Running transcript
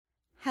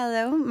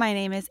Hello, my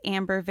name is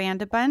Amber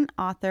Vandebunt,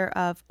 author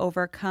of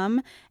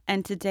Overcome,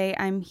 and today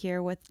I'm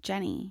here with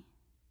Jenny.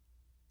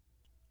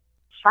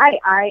 Hi,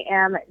 I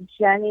am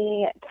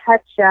Jenny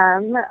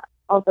Ketchum.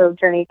 Also,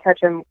 Jenny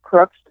Ketchum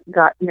Crooks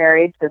got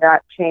married, so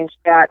that changed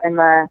that. I'm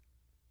a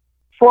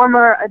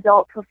former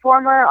adult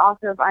performer,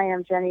 author of I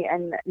Am Jenny,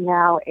 and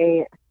now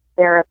a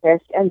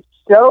therapist. And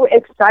so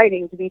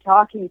exciting to be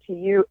talking to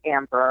you,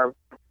 Amber.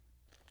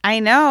 I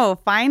know,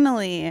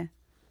 finally.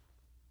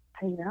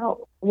 I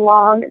know,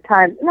 long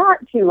time, not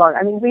too long.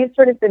 I mean, we've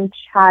sort of been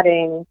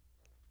chatting.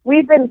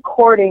 We've been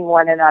courting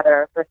one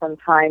another for some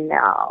time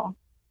now.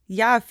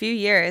 Yeah, a few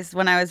years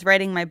when I was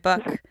writing my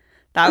book.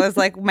 That was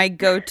like my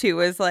go-to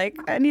was like,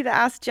 I need to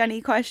ask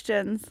Jenny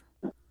questions.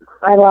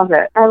 I love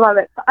it. I love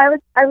it. I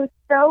was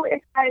so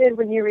excited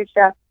when you reached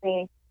out to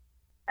me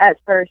at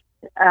first.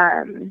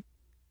 Um,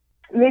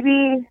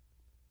 maybe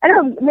I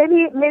don't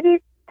know.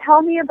 Maybe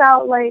tell me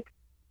about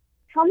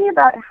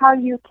how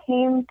you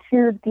came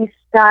to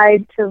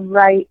decide to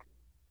write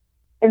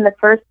in the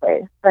first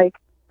place. Like,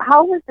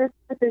 how was this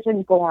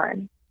decision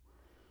born?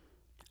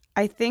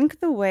 I think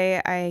the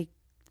way I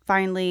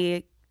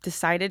finally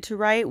decided to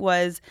write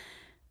was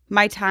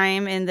my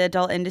time in the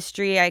adult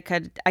industry. I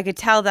could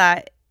tell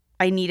that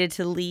I needed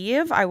to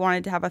leave. I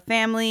wanted to have a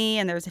family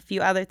and there was a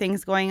few other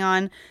things going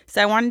on.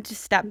 So I wanted to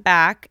step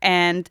back,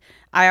 and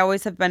I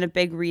always have been a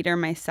big reader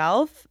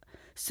myself.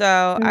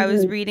 So I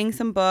was Mm-hmm. reading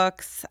some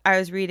books. I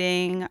was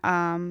reading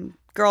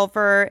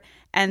Girlvert,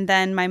 and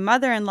then my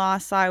mother-in-law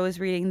saw I was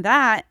reading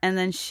that, and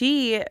then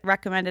she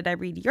recommended I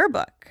read your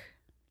book.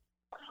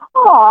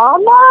 Oh,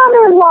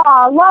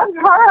 mother-in-law, love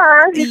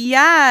her.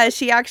 Yeah,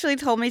 she actually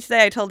told me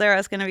today. I told her I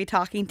was going to be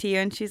talking to you,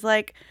 and she's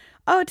like,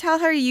 "Oh, tell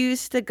her you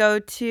used to go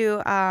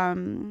to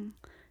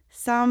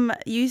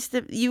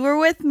you were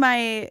with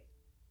my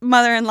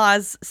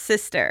mother-in-law's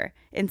sister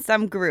in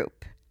some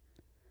group,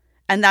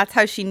 and that's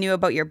how she knew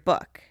about your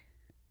book."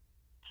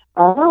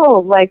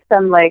 Oh, like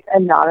some like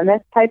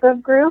anonymous type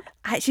of group.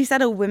 She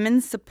said a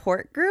women's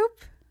support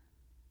group.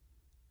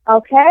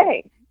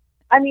 Okay.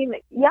 I mean,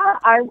 yeah,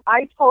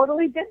 I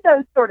totally did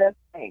those sort of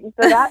things,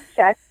 so that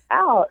checks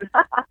out.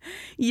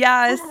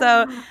 Yeah,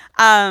 so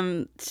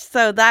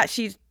that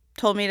she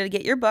told me to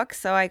get your book,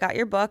 so I got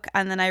your book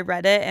and then I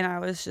read it and I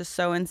was just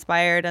so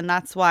inspired, and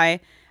that's why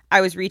I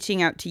was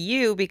reaching out to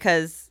you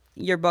because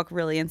your book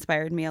really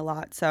inspired me a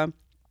lot. So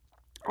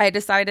I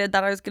decided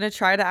that I was going to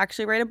try to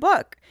actually write a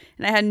book.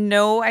 And I had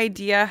no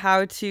idea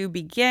how to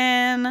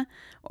begin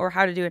or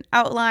how to do an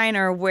outline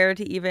or where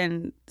to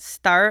even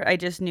start. I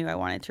just knew I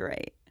wanted to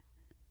write.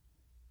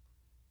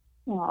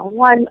 Oh,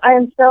 one, I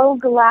am so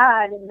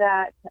glad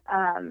that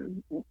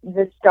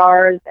the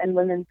stars and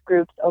women's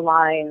groups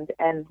aligned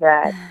and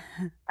that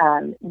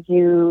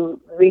you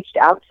reached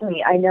out to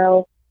me. I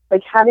know,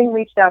 like, having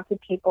reached out to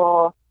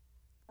people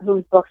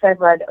whose books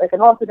I've read, like,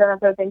 I've also done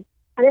other things,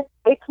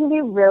 it can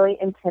be really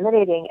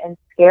intimidating and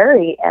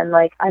scary. And,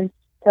 like, I'm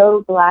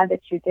so glad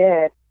that you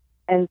did,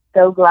 and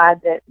so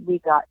glad that we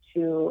got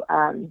to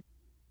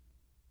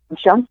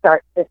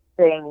jumpstart this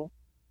thing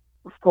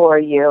for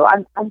you.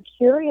 Um, I'm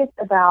curious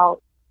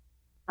about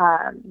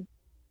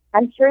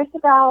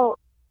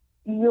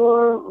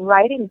your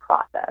writing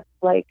process.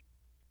 Like,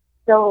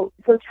 so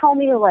tell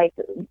me, like,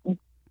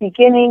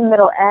 beginning,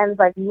 middle, end.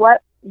 Like,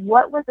 what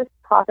was this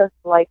process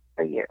like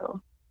for you?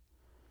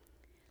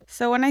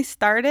 So when I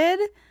started,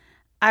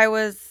 I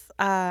was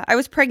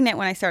pregnant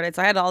when I started,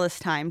 so I had all this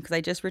time because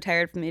I just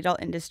retired from the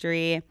adult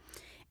industry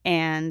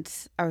and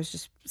I was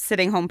just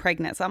sitting home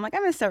pregnant. So I'm like, I'm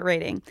gonna start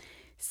writing.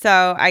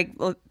 So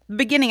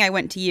beginning I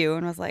went to you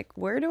and was like,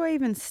 where do I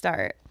even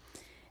start?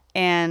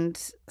 And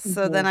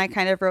so then Mm-hmm. I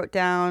kind of wrote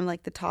down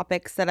like the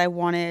topics that I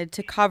wanted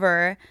to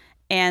cover.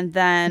 And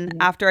then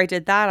after I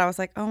did that, I was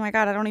like, oh my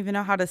God, I don't even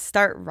know how to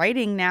start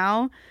writing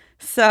now.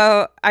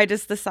 So I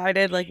just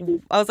decided, like,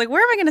 I was like,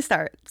 where am I going to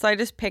start? So I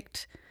just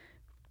picked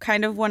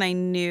kind of when I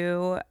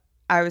knew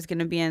I was going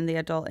to be in the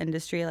adult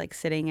industry, like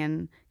sitting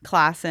in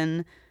class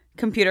and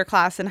computer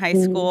class in high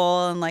Mm-hmm.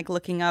 school and like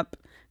looking up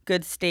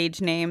good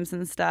stage names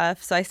and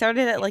stuff. So I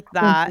started it like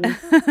that.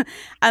 Mm-hmm.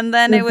 And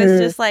then it was Mm-hmm.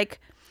 just like,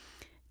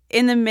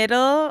 in the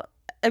middle,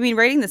 I mean,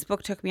 writing this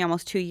book took me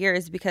almost 2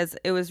 years because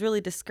it was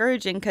really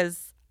discouraging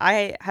because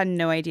I had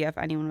no idea if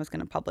anyone was going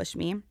to publish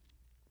me.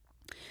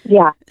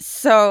 Yeah.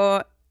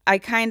 So I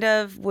kind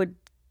of would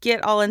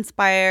get all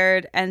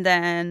inspired, and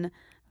then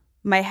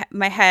my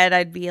head,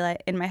 I'd be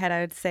like, in my head,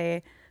 I would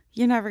say,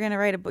 "You're never going to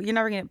write a book. You're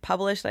never going to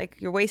publish. Like,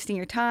 you're wasting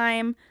your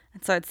time."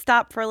 And so I'd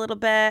stop for a little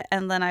bit,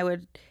 and then I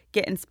would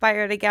get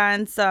inspired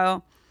again.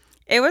 So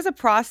it was a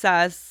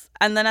process.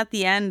 And then at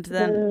the end,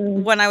 then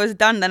Mm. when I was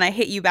done, then I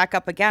hit you back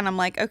up again. I'm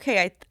like,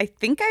 okay, I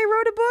think I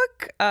wrote a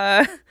book.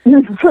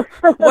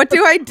 What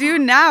do I do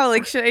now?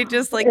 Like, should I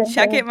just like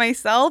check it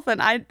myself?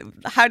 And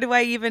how do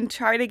I even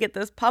try to get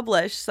this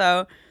published?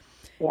 So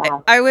Yeah.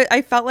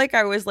 I felt like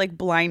I was like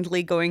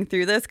blindly going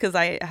through this because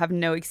I have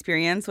no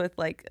experience with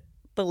like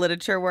the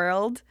literature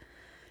world.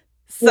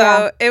 Yeah.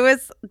 So it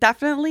was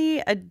definitely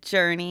a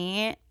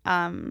journey.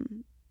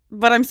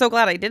 But I'm so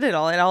glad I did it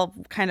all. It all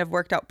kind of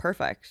worked out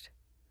perfect.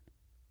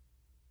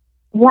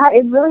 Yeah,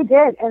 it really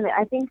did. And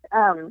I think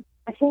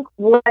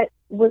what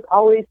was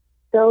always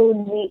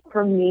so neat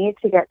for me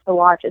to get to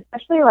watch,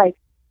 especially like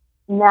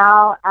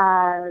now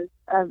as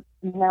a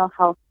mental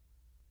health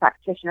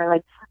practitioner,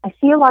 like I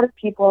see a lot of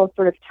people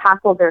sort of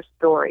tackle their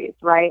stories,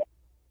 right?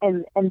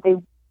 And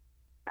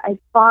I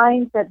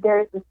find that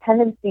there's this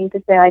tendency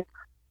to say like,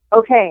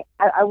 okay,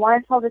 I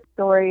want to tell this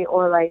story,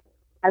 or like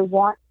I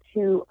want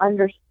to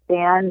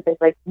understand this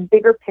like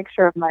bigger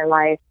picture of my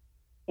life,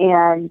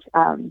 and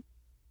um,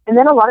 and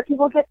then a lot of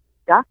people get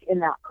stuck in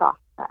that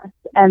process,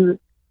 and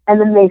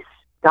then they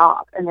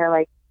stop and they're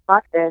like,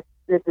 fuck this,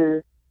 this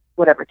is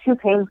whatever, too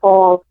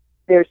painful.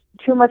 There's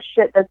too much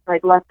shit that's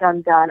like left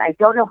undone. I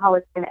don't know how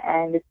it's going to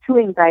end. It's too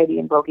anxiety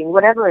invoking.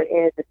 Whatever it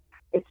is,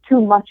 it's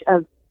too much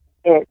of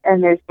it.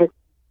 And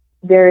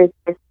there is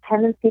this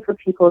tendency for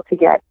people to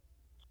get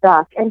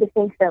stuck and to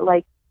think that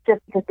like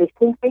just because they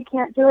think they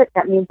can't do it,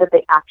 that means that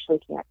they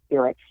actually can't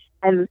do it.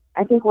 And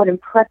I think what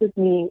impresses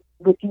me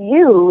with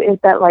you is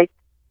that like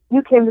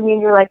you came to me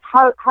and you're like,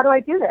 how do I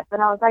do this?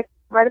 And I was like,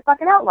 write a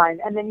fucking outline.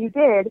 And then you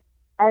did,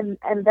 and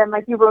then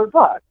like you wrote a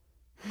book.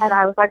 And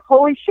I was like,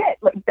 holy shit,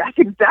 like that's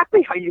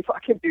exactly how you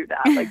fucking do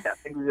that. Like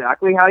that's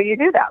exactly how you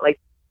do that. Like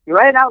you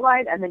write an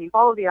outline and then you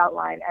follow the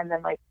outline and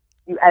then like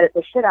you edit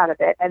the shit out of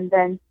it, and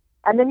then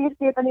you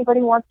see if anybody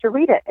wants to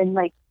read it. And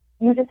like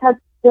you just had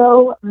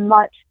so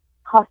much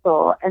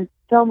hustle and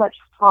so much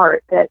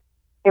heart that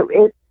it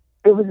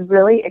was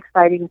really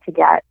exciting to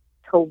get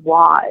to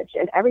watch.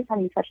 And every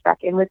time you touch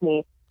back in with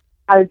me,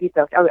 I would be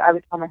stoked. I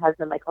would tell my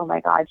husband, like, oh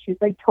my God, she's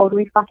like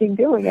totally fucking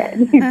doing it.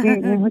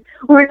 We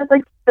were just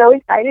like so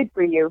excited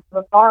for you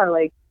from afar,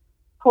 like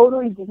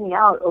totally geeking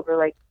out over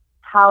like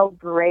how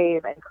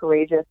brave and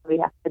courageous we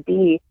have to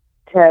be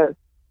to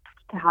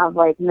have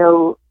like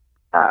no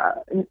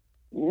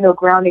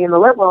grounding in the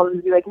lit world,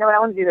 and be like, no, I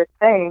want to do this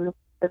thing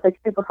that's like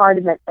super hard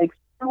and that like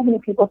so many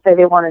people say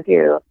they want to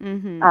do,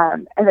 and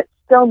that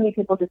so many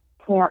people just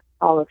can't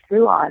follow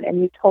through on, and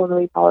you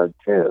totally followed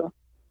through.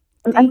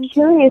 I'm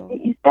curious.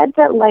 You said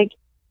that like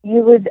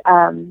you would,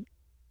 and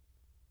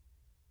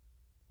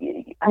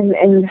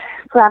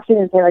perhaps you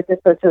didn't say like this,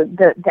 but so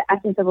the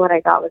essence of what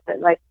I got was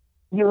that like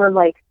you were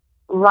like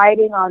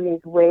riding on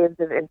these waves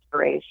of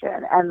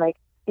inspiration, and like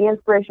the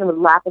inspiration would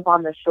lap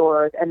upon the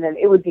shores, and then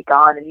it would be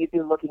gone, and you'd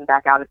be looking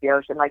back out at the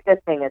ocean like, this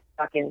thing is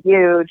fucking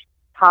huge.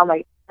 How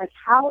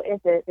is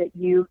it that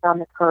you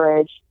found the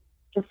courage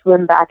to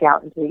swim back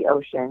out into the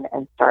ocean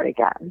and start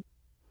again?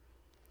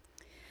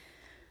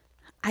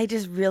 I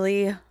just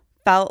really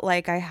felt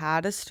like I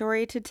had a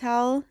story to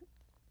tell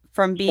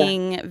from Sure.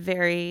 being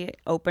very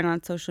open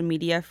on social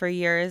media for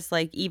years.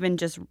 Like, even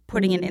just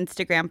putting an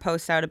Instagram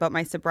post out about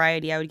my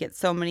sobriety, I would get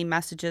so many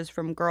messages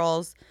from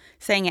girls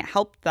saying it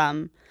helped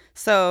them.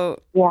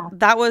 So Yeah.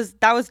 that was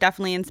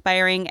definitely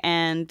inspiring,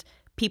 and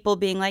people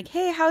being like,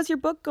 "Hey, how's your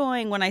book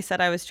going?" when I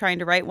said I was trying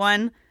to write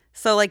one.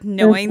 So like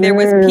knowing there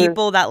was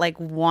people that like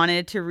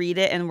wanted to read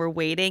it and were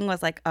waiting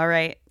was like, all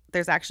right,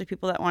 there's actually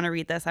people that want to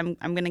read this. I'm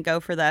going to go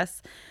for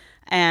this.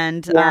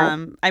 And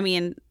Yeah. I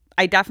mean,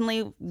 I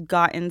definitely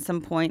got in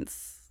some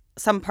parts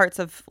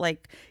of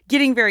like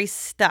getting very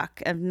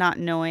stuck of not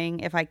knowing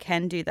if I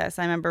can do this.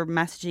 I remember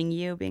messaging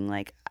you being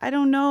like, I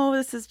don't know,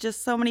 this is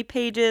just so many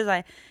pages.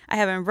 I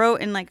haven't wrote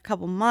in like a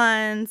couple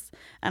months.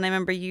 And I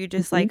remember you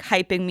just like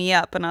hyping me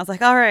up, and I was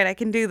like, all right, I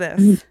can do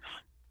this.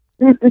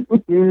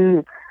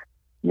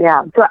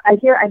 Yeah. So I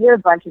hear a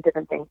bunch of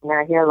different things in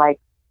there. I hear like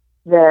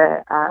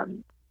the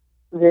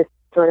this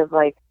sort of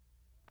like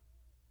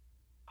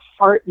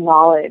heart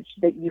knowledge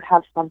that you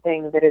have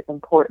something that is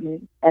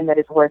important and that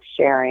is worth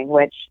sharing,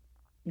 which,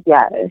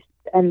 yes.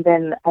 And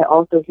then I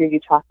also hear you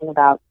talking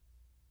about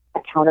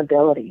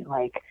accountability,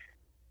 like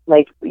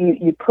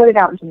you put it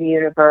out into the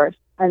universe,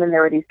 and then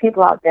there were these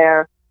people out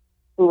there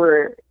who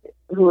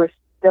were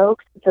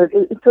stoked. So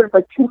it's sort of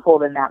like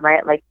twofold in that,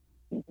 right? Like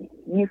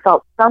you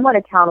felt somewhat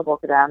accountable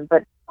to them,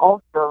 but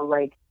also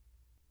like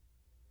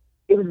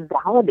it was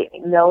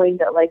validating knowing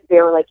that like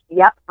they were like,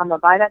 yep, I'm gonna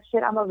buy that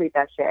shit, I'm gonna read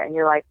that shit, and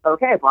you're like,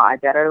 okay, well, I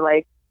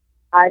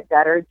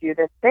better do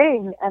this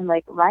thing and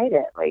like write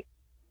it. Like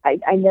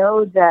I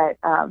know that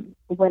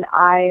when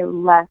I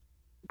left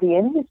the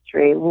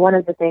industry, one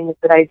of the things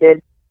that I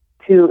did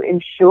to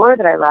ensure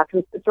that I left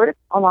was sort of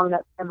along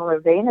that similar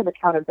vein of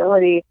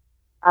accountability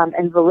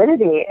and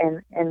validity,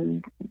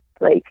 and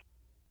like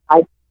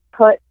I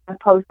put a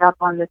post up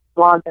on this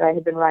blog that I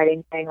had been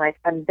writing saying like,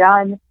 I'm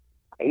done.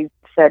 I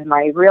said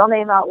my real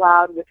name out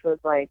loud, which was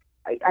like,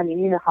 I mean,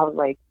 you know how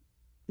like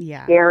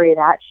scary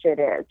that shit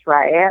is,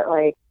 right?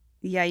 Like,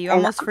 yeah, you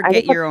almost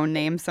forget your own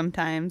name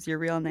sometimes, your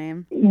real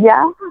name.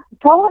 Yeah,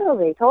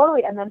 totally.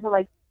 And then to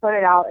like put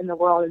it out in the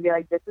world and be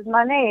like, this is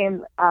my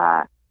name,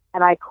 and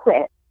I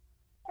quit.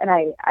 And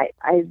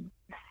I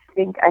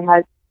think I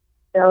had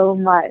so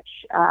much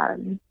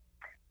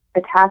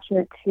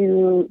attachment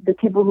to the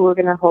people who were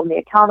going to hold me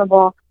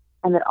accountable,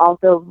 and then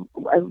also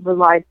I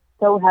relied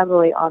so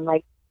heavily on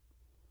like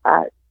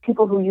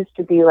people who used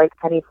to be like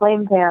Penny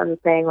Flame fans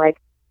saying like,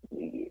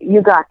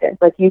 you got this,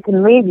 like you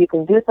can leave, you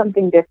can do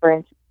something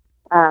different.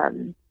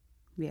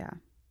 Yeah.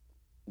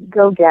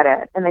 go get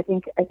it. And I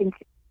think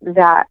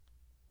that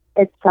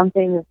it's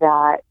something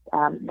that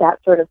that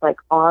sort of like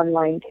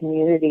online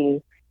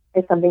community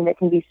is something that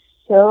can be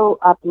so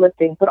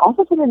uplifting, but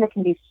also something that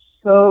can be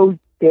so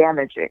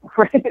damaging,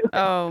 right?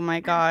 Oh my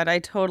God, I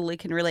totally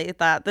can relate to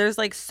that. There's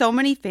like so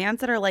many fans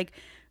that are like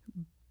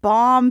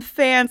bomb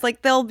fans.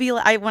 Like they'll be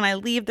like, when I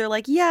leave, they're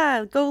like,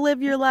 yeah, go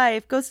live your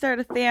life, go start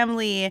a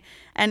family.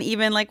 And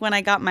even like when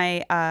I got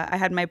I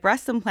had my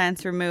breast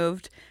implants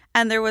removed,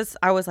 and I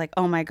was like,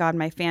 oh my God,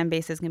 my fan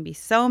base is going to be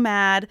so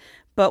mad.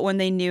 But when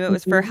they knew it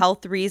was for Mm-hmm.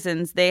 health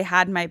reasons, they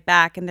had my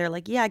back and they're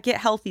like, yeah, get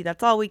healthy.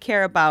 That's all we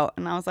care about.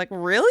 And I was like,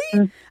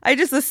 really? I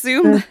just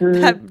assumed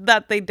Mm-hmm.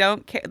 that they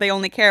don't care. They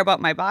only care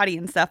about my body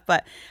and stuff.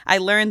 But I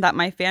learned that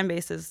my fan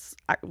base is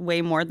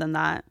way more than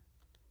that.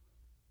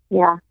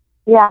 Yeah.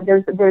 Yeah.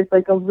 There's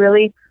like a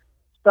really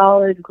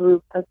solid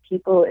group of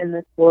people in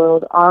this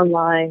world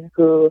online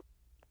who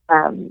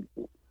um,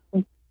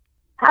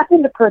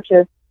 happen to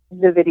purchase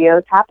the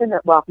videos,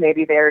 well,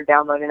 maybe they're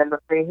downloading them for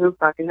free, who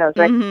fucking knows,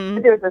 right? Hmm.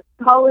 But there's a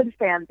solid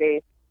fan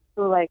base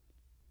who, like,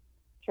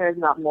 cares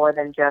about more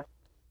than just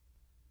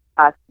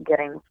us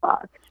getting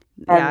fucked.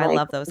 Yeah, And, I like,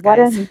 love those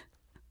guys.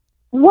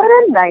 what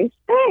a nice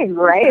thing,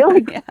 right?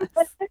 Like, Yes.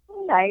 that's such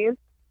a nice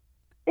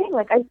thing.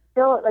 Like, I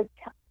still, like,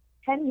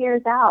 10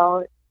 years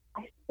out,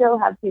 I still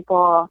have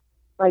people,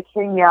 like,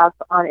 hitting me up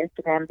on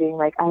Instagram being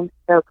like, I'm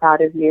so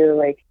proud of you,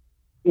 like,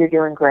 you're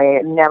doing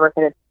great. Never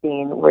could have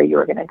seen where you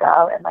were going to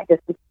go. And, like, this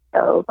is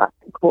so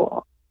fucking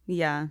cool.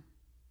 Yeah.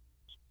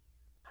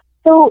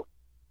 So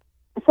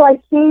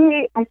I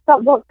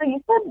thought, well, so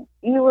you said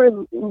you were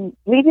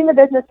leaving the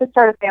business to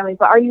start a family,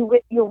 but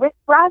you're with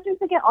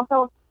Brazzers again?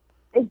 Also,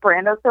 is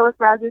Brando still with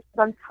Brazzers? Because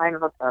I'm kind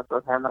of obsessed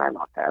with him and I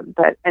love him.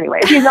 But anyway,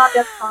 if he's not,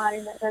 that's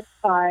fine. That's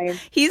fine.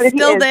 He's But if he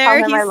still is, tell there.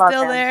 him He's I love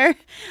still him. there.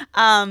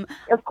 Um,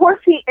 Of course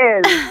he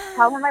is.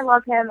 Tell him I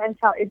love him, and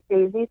is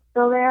Daisy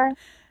still there?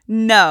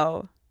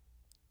 no.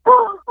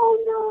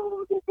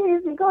 Oh no,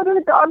 Daisy, go to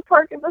the dog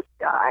park in the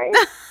sky.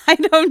 I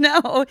don't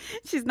know.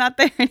 She's not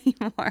there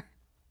anymore.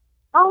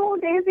 Oh,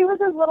 Daisy was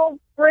his little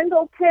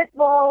brindle pit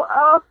bull.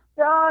 Oh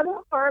God,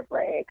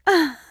 heartbreak.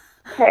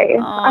 Okay,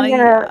 I'm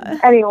gonna.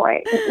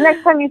 Anyway,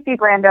 next time you see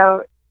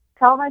Brando,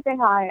 tell him I say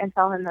hi and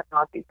tell him that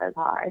Nazi says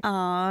hi.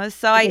 Oh,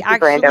 so You I can see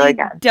Brando actually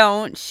again.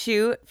 don't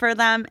shoot for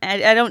them.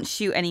 I don't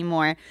shoot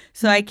anymore.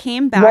 So I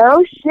came back.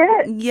 No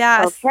shit.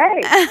 Yes.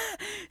 Okay.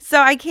 So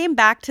I came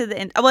back to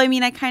well, I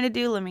mean, I kind of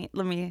do. Let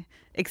me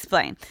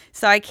explain.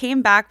 So I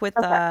came back with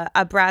Okay.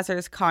 a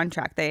Brazzers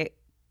contract.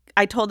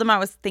 I told them I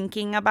was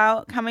thinking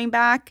about coming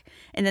back,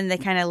 and then they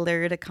kind of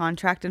lured a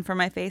contract in for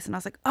my face, and I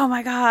was like, "Oh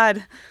my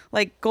God,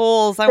 like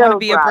goals! I want to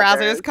be a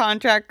Brazzers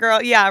contract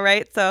girl." Yeah,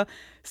 right. So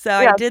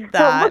I did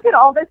that. So look at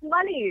all this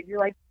money. You're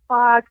like,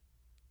 fuck,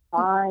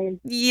 fine.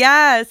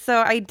 Yeah,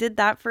 so I did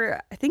that for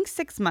I think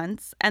 6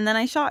 months, and then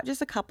I shot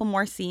just a couple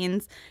more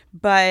scenes,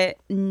 but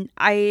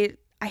I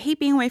hate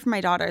being away from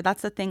my daughter.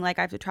 That's the thing. Like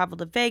I have to travel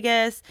to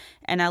Vegas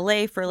and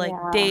LA for like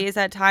days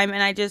at a time,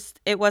 and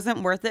it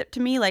wasn't worth it to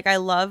me. Like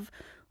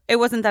it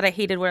wasn't that I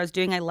hated what I was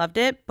doing. I loved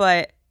it,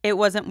 but it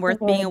wasn't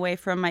worth being away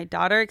from my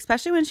daughter,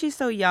 especially when she's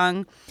so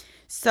young.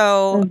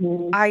 So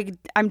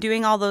I'm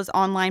doing all those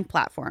online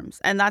platforms,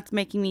 and that's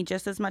making me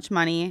just as much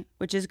money,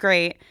 which is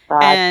great.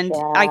 Gotcha. And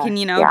I can,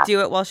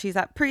 do it while she's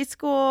at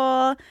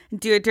preschool,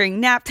 do it during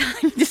nap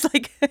time, just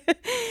like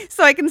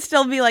so I can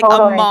still be like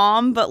a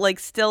mom, but like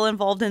still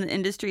involved in the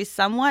industry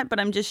somewhat, but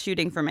I'm just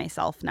shooting for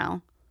myself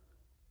now.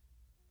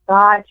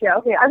 Gotcha.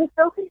 Okay, I was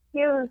so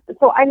confused.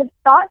 So I had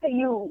thought that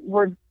you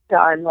were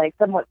done, like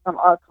somewhat from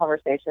our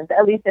conversations,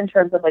 at least in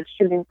terms of like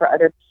shooting for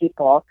other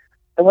people.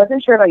 I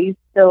wasn't sure about you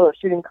still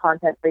shooting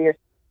content for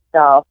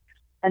yourself.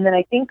 And then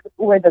I think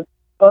where the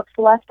books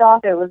left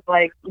off, it was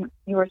like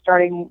you were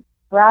starting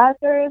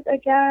Brazzers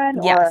again.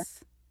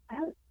 Yes.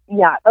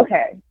 Yeah.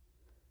 Okay.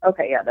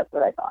 Yeah, that's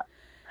what I thought.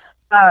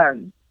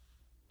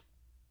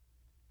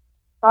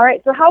 All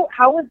right. So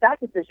how was that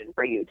decision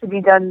for you to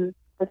be done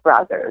with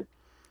Brazzers?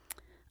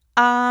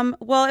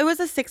 Well, it was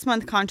a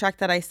 6-month contract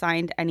that I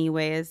signed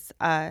anyways.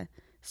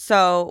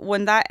 So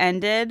when that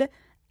ended,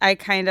 I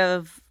kind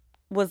of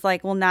was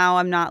like, well, now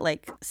I'm not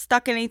like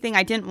stuck in anything.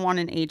 I didn't want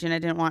an agent. I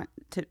didn't want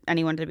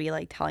anyone to be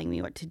like telling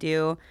me what to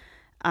do.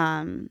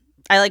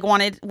 I like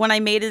wanted, when I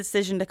made a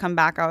decision to come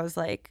back, I was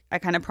like, I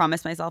kind of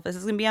promised myself this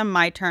is going to be on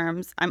my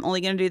terms. I'm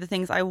only going to do the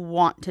things I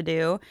want to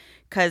do.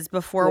 Because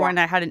before when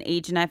I had an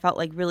agent, I felt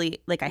like really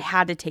like I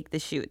had to take the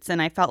shoots,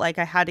 and I felt like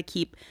I had to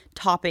keep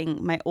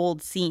topping my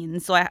old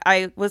scenes. So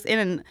I was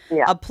in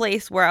a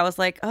place where I was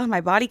like, oh,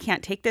 my body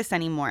can't take this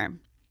anymore.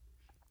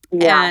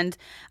 Yeah. And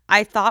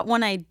I thought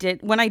when I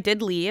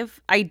did leave,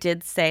 I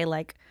did say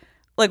like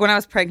when I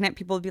was pregnant,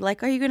 people would be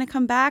like, are you going to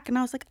come back? And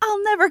I was like,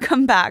 I'll never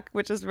come back,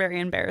 which is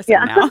very embarrassing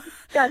now.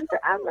 Done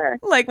forever.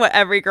 Like what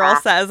every girl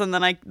says. And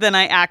then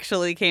I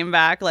actually came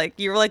back. Like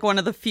you were like one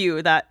of the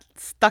few that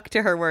stuck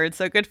to her word.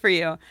 So good for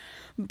you.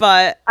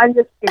 But I'm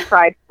just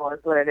prideful is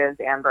what it is,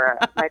 Amber.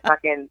 My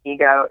fucking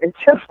ego is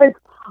just like,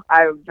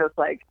 I'm just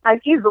like, I'm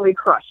easily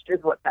crushed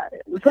is what that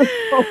is.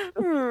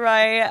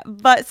 Right.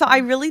 But so I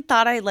really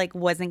thought I like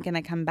wasn't going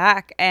to come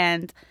back,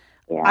 and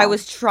I Yeah.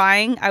 was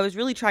trying. I was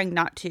really trying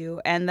not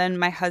to. And then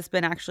my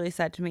husband actually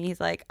said to me, he's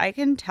like, I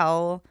can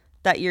tell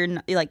that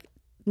like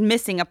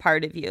missing a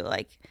part of you.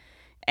 Like,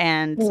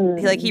 and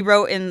he Hmm.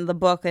 wrote in the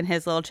book in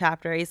his little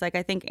chapter, he's like,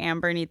 I think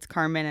Amber needs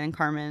Carmen and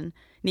Carmen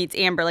needs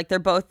Amber. Like, they're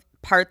both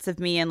parts of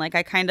me. And like,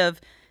 I kind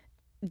of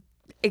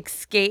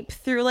escape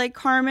through like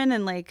Carmen,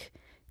 and like,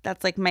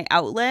 that's like my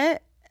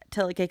outlet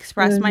to like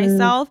express Hmm.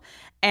 myself.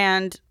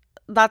 And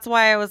that's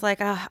why I was like,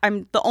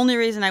 I'm the only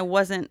reason I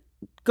wasn't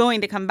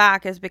going to come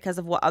back is because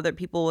of what other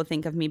people would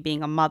think of me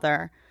being a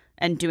mother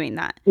and doing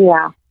that.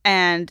 Yeah.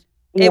 And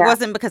it Yeah.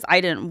 wasn't because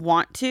I didn't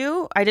want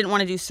to. I didn't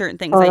want to do certain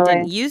things I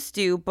didn't Totally. used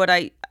to, but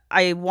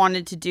I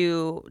wanted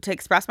to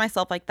express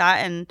myself like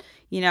that. And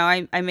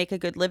I make a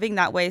good living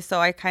that way, so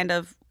I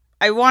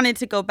wanted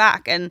to go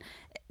back. And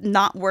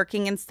not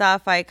working and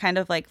stuff, I kind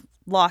of like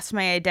lost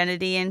my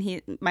identity.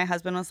 And my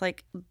husband was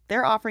like,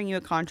 they're offering you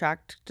a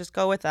contract, just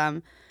go with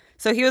them.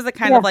 So he was the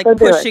kind of Yeah. like Go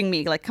do it. pushing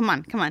me, like, come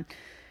on, come on,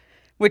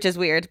 which is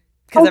weird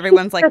because Oh, he's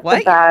everyone's like, just the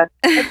what? best.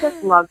 I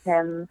just love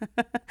him.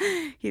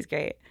 He's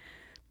great.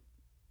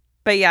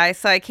 But yeah,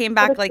 so I came What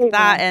back a like sweet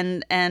that, man.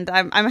 and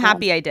I'm Yeah.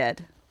 happy I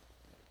did.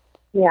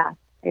 Yeah.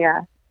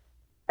 Yeah.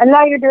 And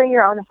now you're doing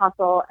your own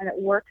hustle, and it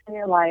works in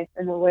your life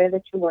in the way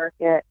that you work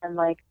it, and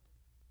like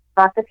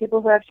lots of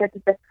people who have shit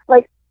to say.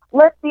 Like,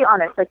 let's be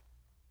honest. Like,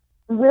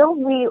 will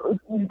we,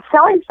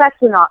 selling sex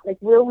or not? Like,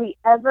 will we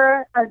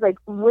ever, as like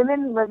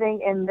women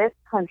living in this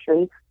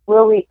country,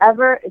 will we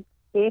ever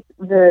escape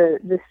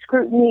the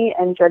scrutiny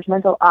and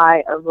judgmental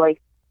eye of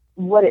like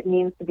what it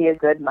means to be a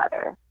good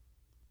mother?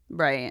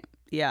 Right.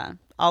 Yeah.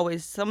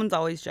 Always, someone's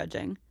always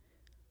judging.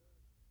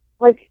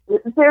 Like,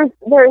 there's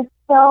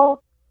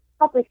so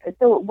complicated.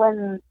 So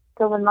when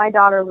my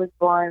daughter was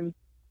born,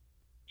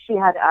 she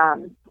had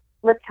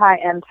lip tie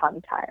and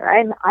tongue tie,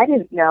 right? And I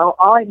didn't know.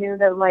 All I knew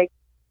that like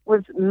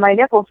was my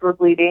nipples were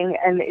bleeding,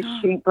 and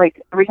she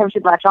like every time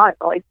she'd latch on, it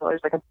felt like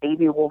there's like a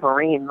baby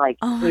Wolverine like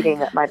Oh my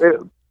eating at my gosh.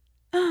 boob.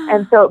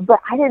 And so, but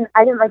I didn't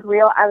like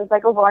I was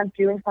like, oh well, I'm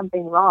doing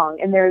something wrong,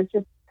 and there's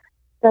just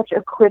such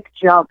a quick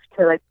jump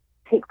to like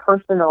take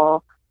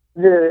personal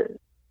the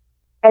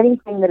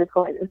anything that is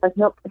going. It's like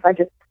nope, if I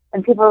just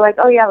and people are like,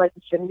 oh yeah, like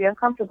it shouldn't be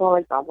uncomfortable,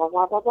 like blah blah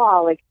blah blah blah,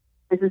 like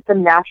this is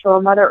some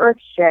natural Mother Earth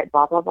shit,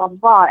 blah blah blah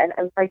blah, and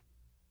I was like,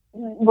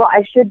 well,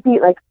 I should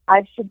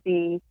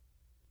be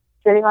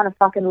sitting on a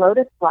fucking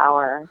lotus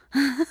flower,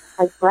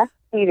 like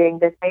breastfeeding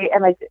this day,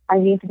 and like I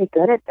need to be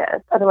good at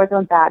this, otherwise I'm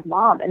a bad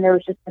mom. And there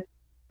was just this,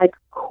 like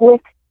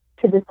quick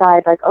to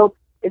decide, like, oh,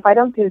 if I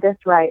don't do this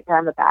right, then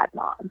I'm a bad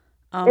mom.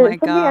 Oh It my was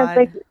something I was God.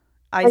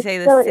 I like say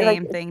the so like,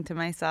 same thing to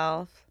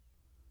myself.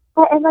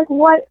 and like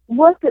what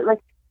was it like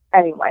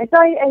anyway? So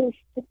I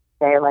should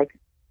say like,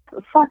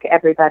 fuck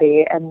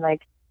everybody, and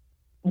like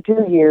do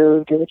what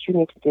you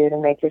need to do to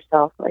make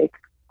yourself like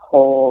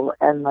whole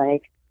and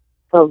like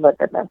to live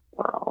in this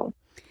world.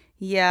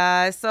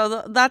 Yeah,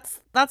 so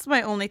that's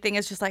my only thing.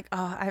 Is just like,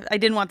 oh, I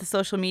didn't want the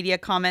social media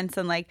comments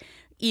and like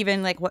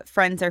even like what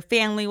friends or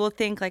family will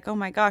think. Like, oh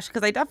my gosh,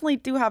 because I definitely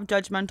do have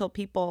judgmental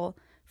people,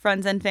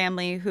 friends and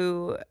family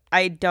who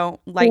I don't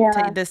like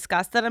to Yeah,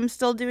 discuss that I'm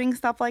still doing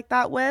stuff like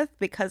that with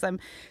because I'm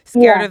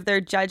scared yeah, of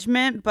their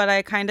judgment. But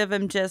I kind of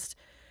am just,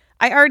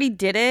 I already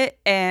did it,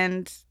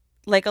 and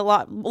like a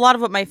lot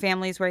of what my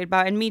family's worried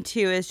about, and me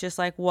too, is just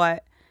like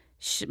what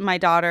my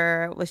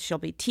daughter was. She'll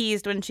be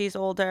teased when she's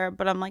older,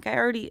 but I'm like,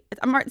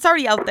 it's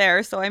already out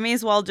there, so I may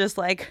as well just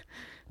like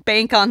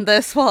bank on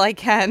this while I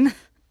can.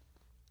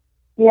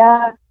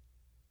 yeah,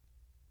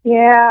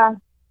 yeah.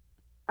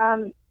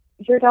 Um,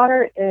 your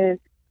daughter is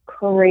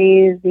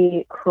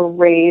crazy,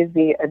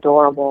 crazy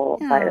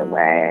adorable. By the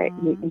way,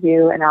 Aww.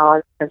 you and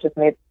Alex have just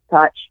made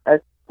such a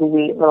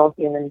sweet little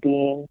human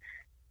being.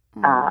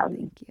 Oh, Um,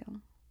 thank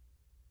you.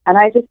 and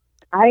I just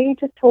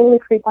totally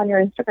creep on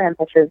your Instagram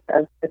pictures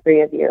of the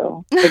three of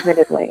you.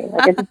 Admittedly,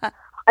 like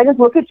I just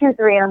look at you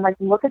three and I'm like,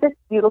 look at this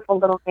beautiful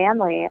little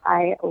family.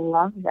 I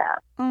love them.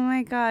 Oh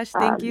my gosh,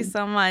 thank you Um,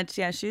 so much.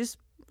 Yeah, she's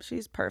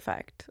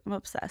perfect. I'm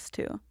obsessed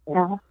too.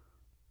 yeah.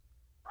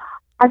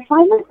 I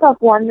find myself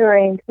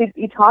wondering.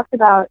 You talked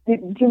about. Do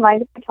you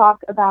mind if we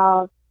talk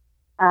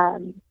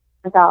um,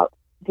 about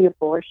the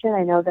abortion?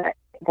 I know that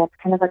that's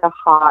kind of like a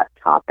hot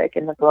topic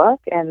in the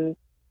book, and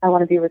I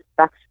want to be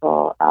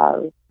respectful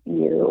of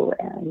you.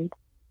 And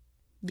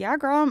Yeah,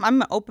 girl,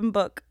 I'm an open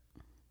book.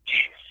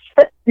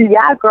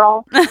 yeah,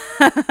 girl.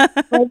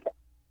 Like,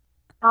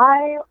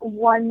 I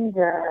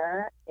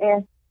wonder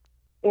if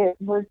it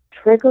was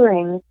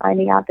triggering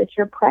finding out that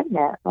you're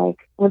pregnant. Like,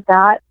 was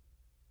that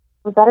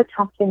a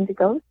tough thing to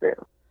go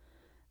through?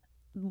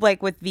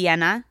 Like with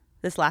Vienna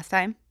this last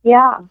time.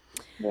 Yeah,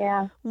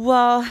 yeah,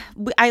 Well,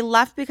 I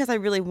left because I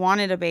really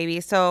wanted a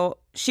baby, so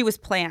she was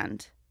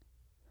planned.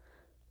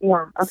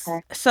 yeah.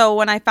 Okay. So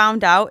when I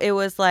found out, it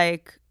was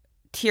like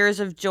tears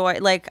of joy.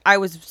 Like I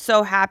was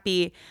so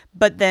happy,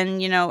 but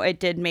then, it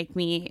did make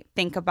me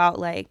think about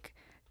like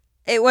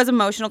it was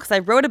emotional because I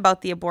wrote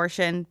about the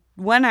abortion,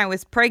 when I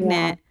was Yeah.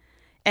 pregnant.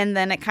 And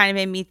then it kind of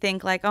made me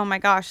think like, oh my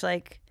gosh,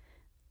 like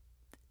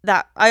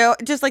that. I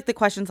just like the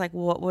questions like,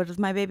 what does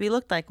my baby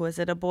look like? Was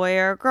it a boy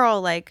or a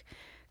girl? Like,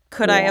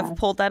 could I have Yeah.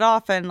 pulled that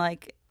off? And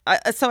like,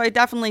 so I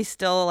definitely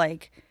still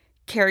like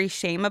carry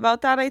shame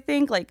about that. I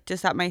think like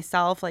just at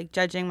myself, like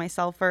judging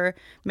myself for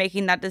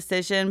making that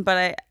decision.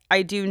 But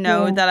I do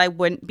know Yeah. that I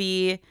wouldn't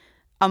be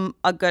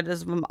a good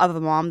as of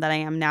a mom that I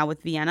am now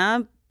with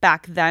Vienna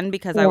back then,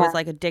 because I was Yeah.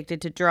 like addicted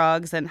to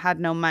drugs and had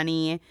no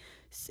money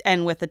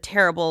and with a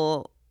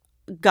terrible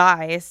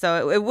guy.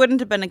 So it wouldn't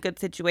have been a good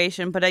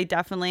situation, but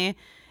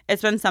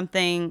it's been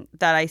something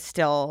that I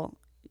still,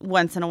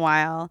 once in a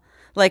while,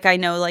 like I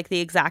know like the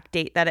exact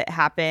date that it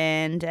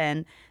happened,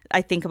 and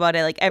I think about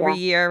it like every Yeah.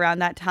 year around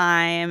that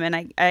time,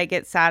 and I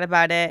get sad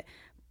about it,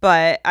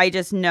 but I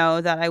just know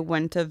that I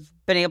wouldn't have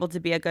been able to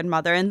be a good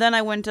mother, and then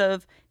I wouldn't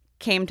have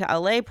came to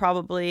LA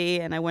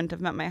probably, and I wouldn't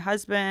have met my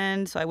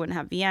husband, so I wouldn't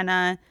have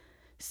Vienna.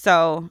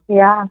 So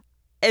Yeah.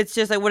 it's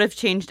just, I would have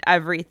changed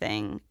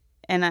everything.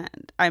 And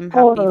I'm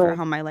happy for Totally.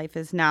 how my life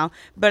is now.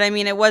 But I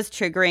mean, it was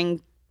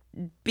triggering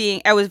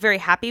I was very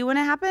happy when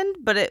it happened,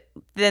 but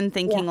then Yeah.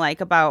 thinking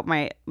like about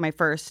my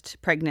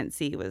first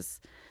pregnancy was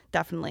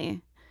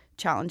definitely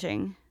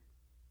challenging.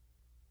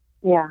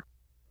 Yeah.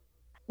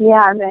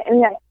 Yeah.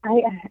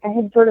 I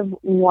had sort of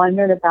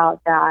wondered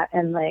about that.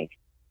 And like,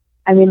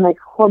 I mean, like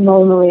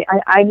hormonally,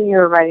 I knew you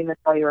were writing this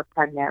while you were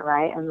pregnant,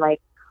 right? And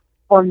like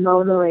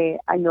hormonally,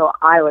 I know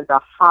I was a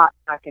hot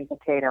fucking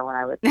potato when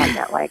I was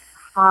pregnant, like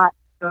hot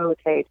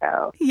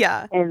potato.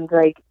 Yeah. And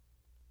like,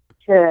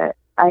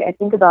 I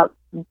think about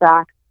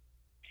back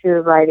to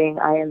writing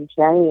I Am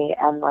Jenny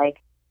and like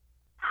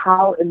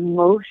how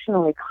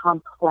emotionally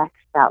complex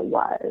that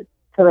was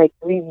to like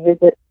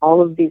revisit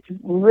all of these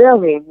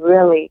really,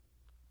 really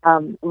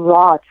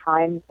raw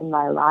times in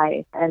my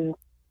life. And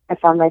I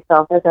found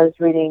myself, as I was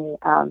reading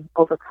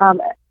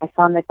Overcome, I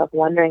found myself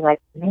wondering,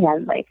 like,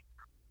 man, like,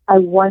 I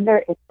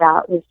wonder if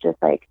that was just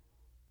like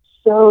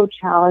so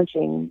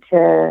challenging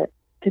to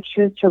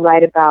choose to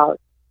write about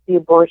the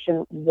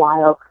abortion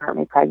while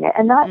currently pregnant,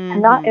 and not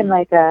in Mm-hmm.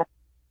 like a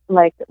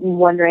like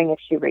wondering if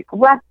she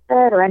regrets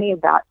it or any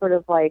of that sort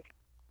of like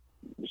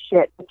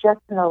shit, but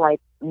just in a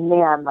like,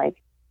 man, like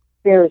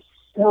there's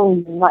so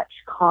much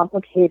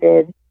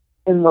complicated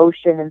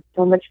emotion and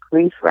so much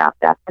grief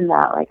wrapped up in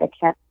that. Like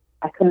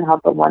I couldn't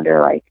help but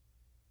wonder like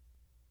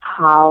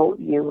how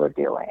you were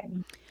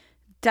doing.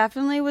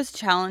 Definitely was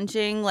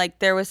challenging. Like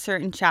there was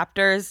certain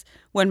chapters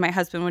when my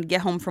husband would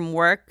get home from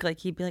work, like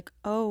he'd be like,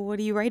 "Oh, what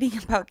are you writing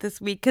about this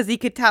week?" Because he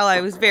could tell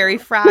I was very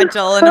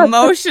fragile and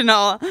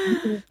emotional.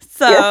 Yeah.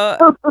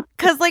 So,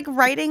 because like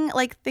writing,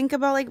 like think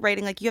about like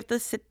writing, like you have to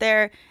sit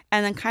there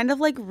and then kind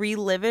of like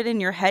relive it in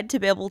your head to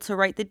be able to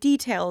write the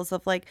details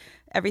of like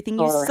everything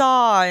you Totally.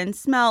 saw and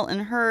smelt and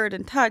heard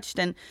and touched,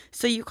 and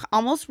so you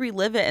almost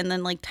relive it, and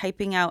then like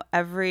typing out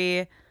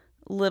every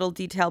little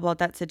detail about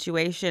that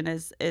situation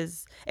is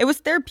it was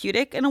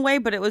therapeutic in a way,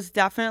 but it was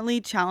definitely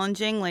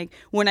challenging. Like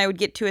when I would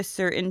get to a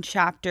certain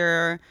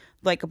chapter,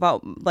 like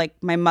about like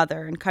my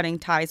mother and cutting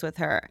ties with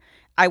her,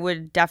 I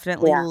would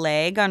definitely Yeah.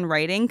 lag on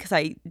writing because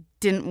I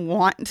didn't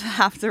want to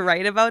have to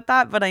write about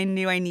that, but I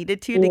knew I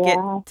needed to get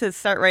Yeah. to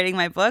start writing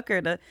my book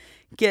or to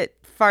get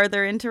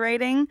farther into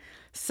writing.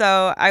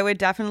 So I would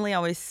definitely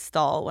always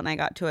stall when I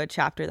got to a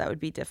chapter that would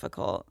be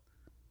difficult.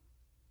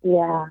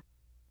 Yeah.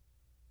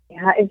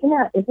 Yeah.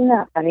 Isn't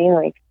that funny?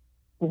 Like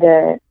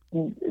the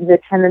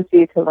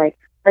tendency to like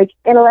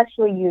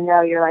intellectually,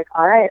 you're like,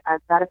 all right,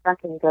 I've got to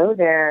fucking go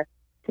there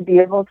to be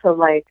able to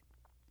like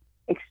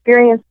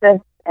experience this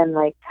and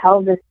like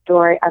tell this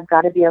story. I've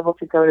got to be able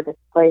to go to this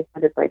place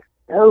that is like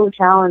so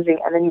challenging,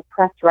 and then you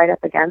press right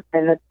up against it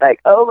and it's like,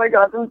 oh my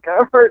god, this is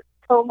gonna hurt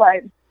so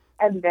much.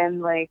 And then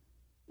like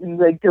you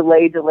like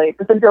delay,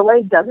 but the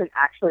delay doesn't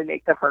actually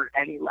make the hurt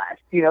any less,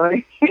 you know what I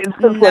mean? It's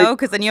just like No,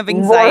 because then you have more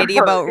anxiety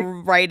about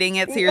hurt. writing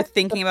it, so you're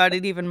thinking about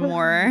it even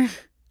more.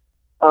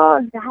 Oh,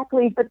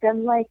 exactly. But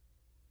then like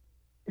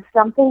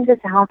something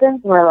just happens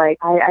where like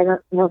I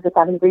don't know if this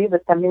happens for you,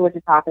 but something would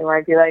just happen where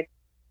I'd be like,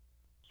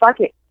 fuck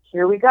it,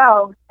 here we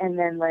go. And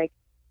then like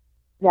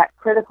that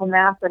critical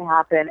mass would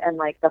happen and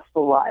like the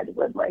flood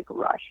would like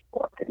rush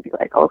forth and be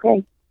like,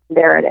 okay,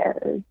 there it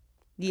is.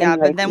 Yeah,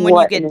 And but like then when you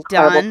what an get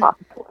incredible done,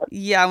 possibility.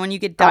 yeah, when you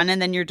get Oh, done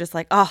and then you're just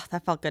like, oh,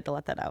 that felt good to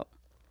let that out.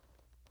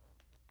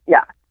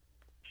 yeah.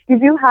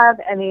 Did you have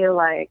any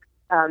like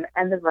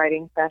end of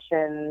writing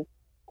sessions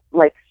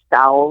like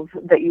salve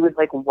that you would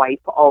like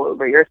wipe all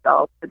over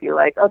yourself to be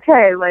like,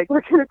 okay, like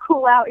we're gonna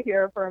cool out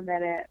here for a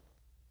minute?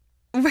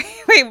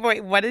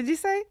 Wait, what did you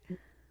say?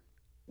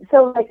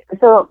 So like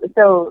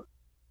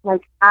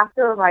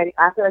after like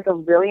a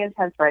really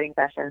intense writing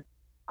session,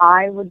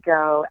 I would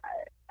go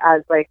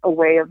as like a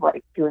way of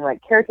like doing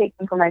like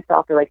caretaking for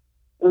myself, or like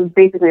it was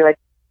basically like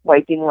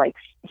wiping like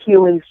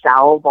healing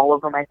salve all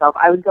over myself.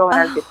 I would go and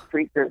I would get Oh,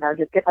 street fruit, and I would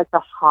just get like the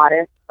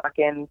hottest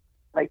fucking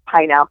like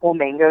pineapple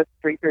mango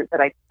street fruit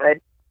that I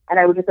could, and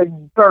I would just like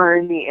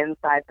burn the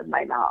insides of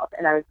my mouth.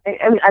 And I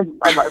mean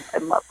I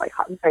love like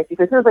hot and spicy,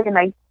 because it was like a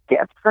nice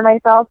gift for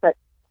myself that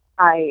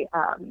I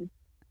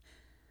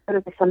but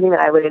it's like something that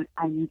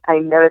I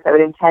noticed I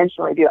would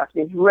intentionally do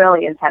after these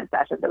really intense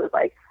sessions. It was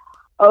like,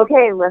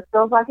 okay, let's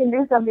go fucking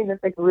do something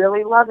that's like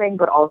really loving,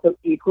 but also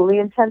equally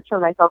intense for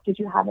myself. Did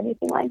you have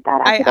anything like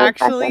that I after those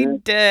actually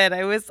sessions? did.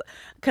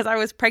 Because I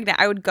was pregnant,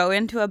 I would go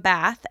into a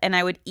bath and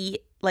I would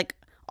eat like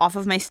off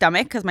of my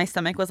stomach because my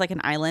stomach was like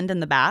an island in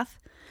the bath.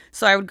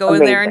 So I would go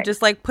in there and Amazing.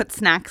 just like put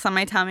snacks on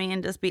my tummy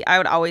and I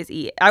would always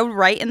eat. I would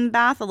write in the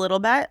bath a little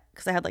bit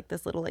because I had like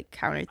this little like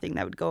counter thing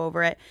that would go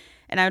over it.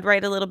 And I would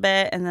write a little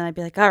bit and then I'd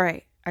be like, all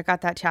right, I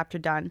got that chapter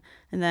done.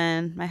 And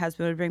then my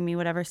husband would bring me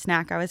whatever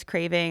snack I was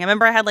craving. I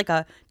remember I had like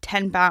a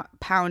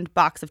 10-pound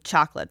box of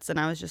chocolates and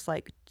I was just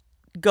like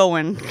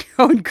going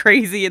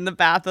crazy in the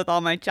bath with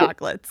all my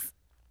chocolates.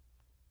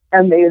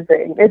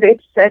 Amazing.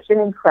 It's such an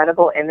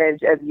incredible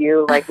image of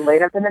you like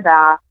laid up in the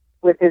bath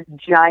with this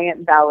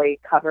giant belly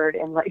covered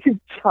in like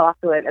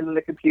chocolate and then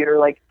the computer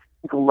like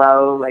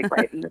glow like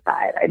right in the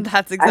side.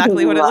 That's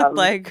exactly what it looked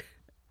like.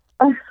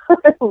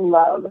 I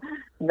love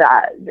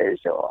that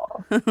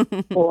visual.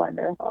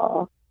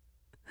 Wonderful.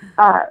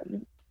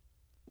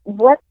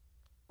 What?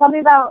 Tell me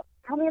about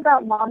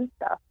mom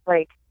stuff.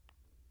 Like,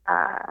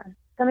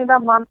 tell me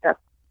about mom stuff.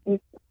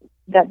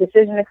 That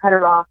decision to cut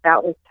her off,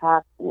 that was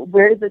tough.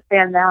 Where does it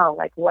stand now?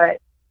 Like,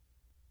 what?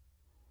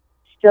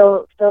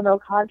 Still no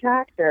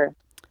contact, or?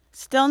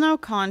 Still no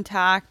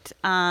contact.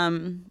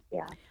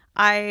 Yeah.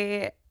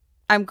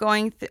 I'm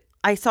going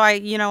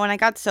when I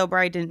got sober,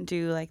 I didn't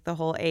do like the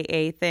whole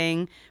AA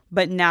thing,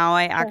 but now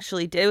I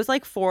actually did. It was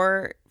like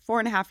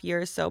 4.5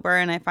 years sober,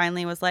 and I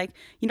finally was like,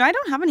 I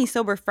don't have any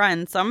sober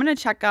friends, so I'm gonna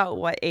check out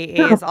what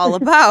AA is all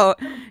about.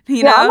 I'm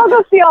gonna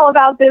go see all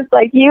about this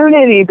like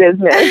unity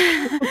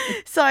business.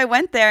 So I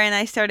went there and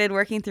I started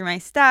working through my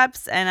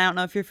steps, and I don't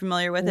know if you're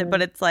familiar with it,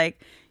 but it's like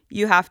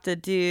you have to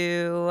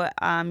do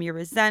your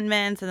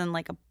resentments and then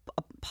like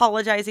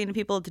apologizing to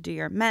people to do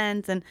your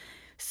amends, and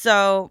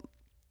so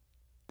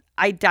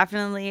I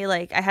definitely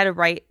I had to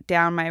write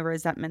down my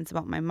resentments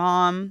about my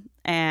mom,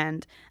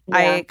 and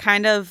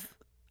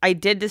I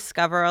did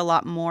discover a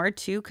lot more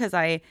too, because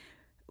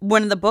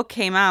when the book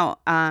came out,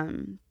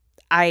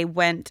 I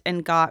went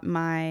and got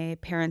my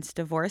parents'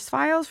 divorce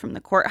files from the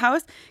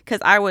courthouse because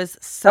I was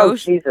so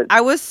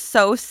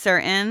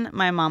certain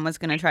my mom was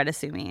going to try to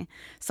sue me.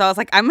 So I was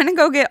like, I'm going to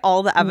go get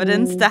all the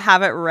evidence to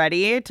have it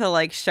ready to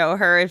like show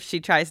her if she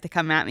tries to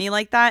come at me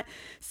like that.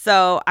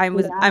 So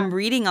I'm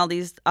reading all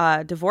these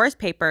divorce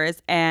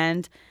papers,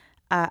 and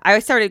I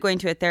started going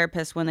to a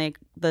therapist when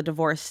the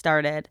divorce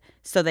started,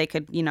 so they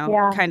could,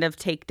 kind of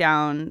take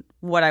down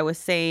what I was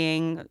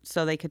saying,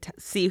 so they could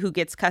see who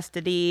gets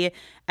custody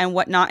and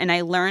whatnot. And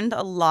I learned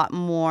a lot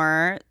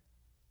more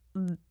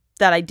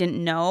that I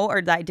didn't know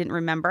or that I didn't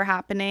remember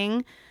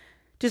happening.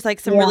 Just like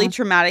some really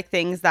traumatic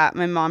things that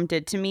my mom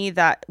did to me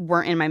that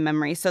weren't in my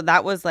memory. So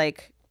that was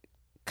like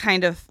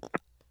kind of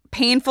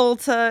painful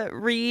to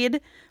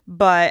read,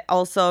 but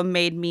also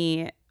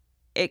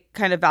it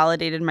kind of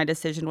validated my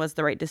decision was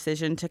the right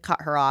decision to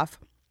cut her off.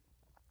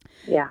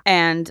 Yeah.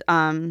 And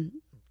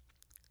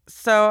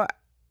so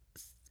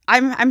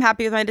I'm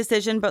happy with my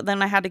decision, but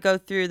then I had to go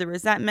through the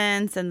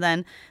resentments, and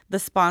then the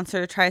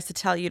sponsor tries to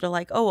tell you to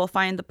like, oh, we'll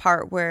find the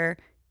part where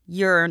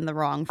you're in the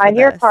wrong for find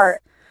this. Your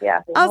part.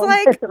 Yeah. I was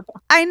like,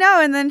 I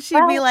know. And then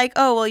she'd be like,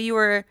 oh, well,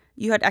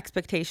 you had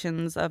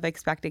expectations of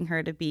expecting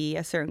her to be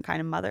a certain kind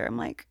of mother. I'm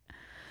like,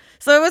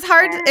 so it was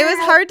hard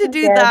to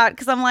do that,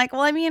 because I'm like,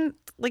 well, I mean,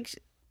 like,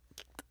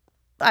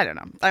 I don't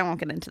know. I won't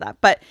get into that,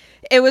 but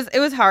it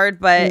was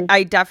hard, but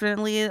I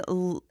definitely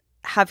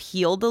have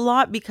healed a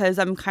lot because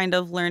I'm kind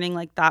of learning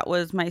like that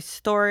was my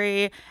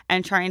story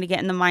and trying to get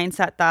in the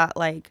mindset that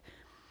like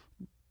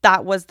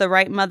that was the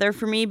right mother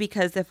for me,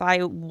 because if I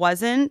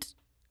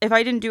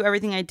didn't do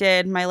everything I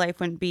did, my life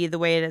wouldn't be the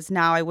way it is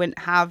now. I wouldn't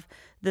have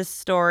this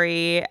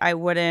story. I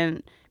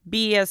wouldn't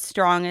be as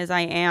strong as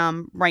I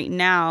am right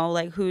now.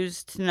 Like,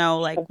 who's to know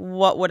like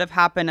what would have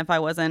happened if I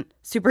wasn't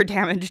super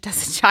damaged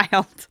as a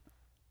child?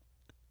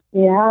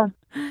 Yeah.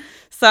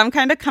 So I'm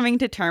kind of coming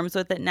to terms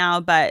with it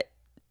now, but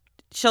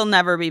she'll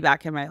never be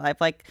back in my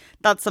life. Like,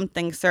 that's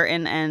something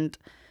certain. And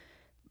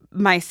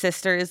my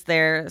sisters,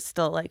 they're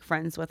still like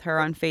friends with her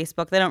on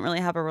Facebook. They don't really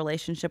have a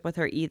relationship with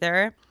her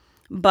either,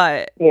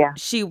 but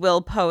she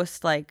will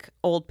post like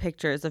old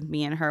pictures of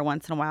me and her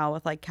once in a while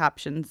with like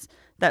captions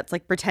that's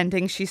like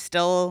pretending she's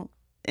still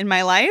in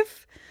my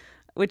life,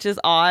 which is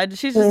odd.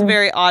 She's just a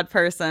very odd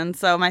person.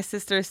 So my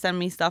sisters send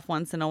me stuff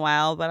once in a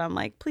while, but I'm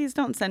like, please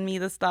don't send me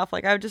this stuff.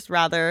 Like, I would just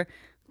rather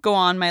go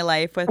on my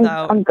life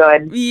without. I'm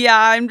good. Yeah,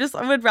 I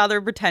would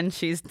rather pretend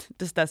she's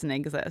just doesn't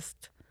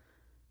exist.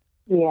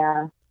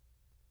 Yeah.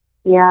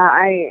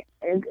 Yeah,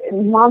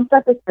 mom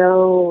stuff is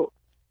so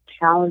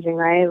challenging,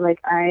 right? Like,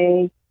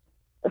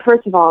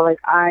 first of all, like,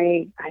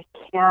 I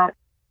can't,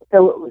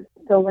 so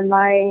when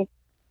my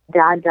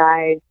dad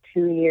died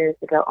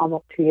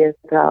almost 2 years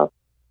ago,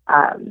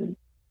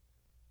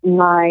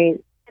 my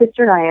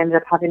sister and I ended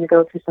up having to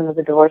go through some of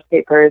the divorce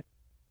papers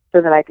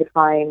so that I could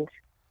find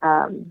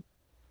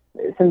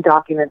some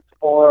documents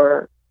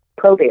for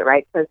probate,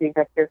 right? So as the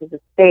executor of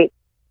the estate.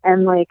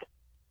 And like,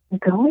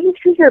 going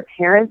through your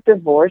parents'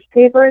 divorce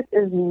papers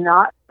is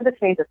not for the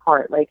faint of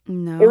heart. Like,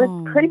 it was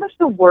pretty No. much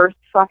the worst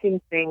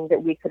fucking thing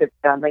that we could have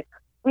done. Like,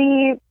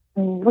 we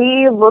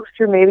looked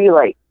through maybe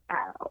like, I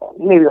don't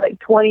know, maybe like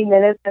 20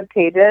 minutes of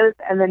pages,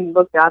 and then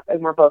looked up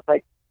and we're both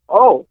like,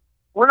 oh,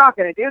 we're not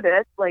going to do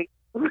this. Like,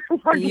 we're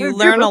not going You to do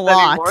learn this a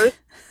anymore. lot.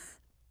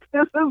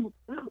 This is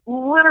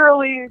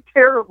literally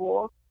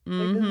terrible.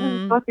 Like, this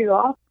is Mm-hmm. fucking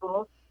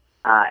awful.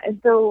 And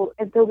so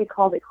we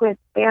called it quits.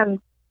 And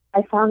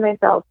I found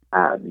myself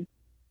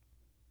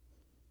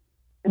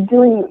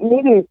doing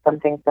maybe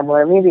something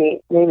similar,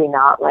 maybe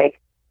not. Like,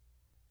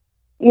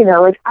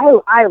 like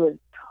I was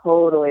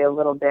totally a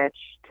little bitch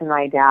to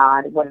my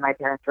dad when my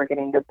parents were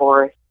getting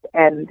divorced,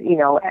 and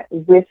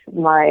with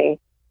my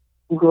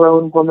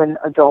grown woman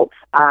adult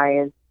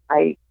eyes,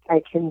 I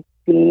can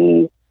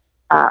see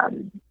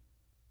um,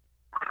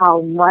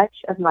 how much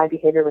of my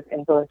behavior was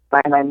influenced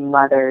by my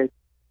mother's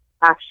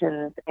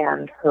actions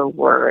and her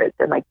words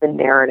and like the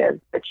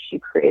narratives that she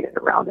created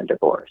around the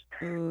divorce.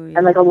 Ooh,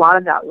 And like a yeah. lot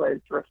of that was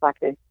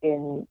reflected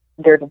in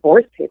their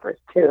divorce papers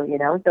too.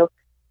 So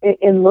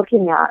in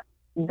looking at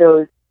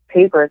those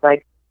papers,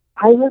 like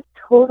I was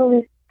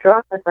totally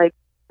struck with like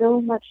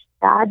so much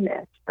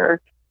sadness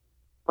for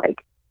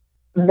like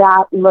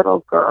that little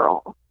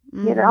girl.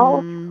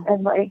 Mm-hmm.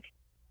 And like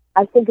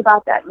I think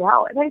about that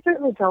now, and I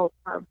certainly don't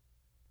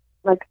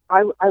like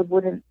I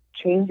wouldn't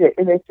change it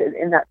in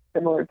that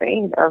similar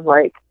vein of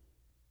like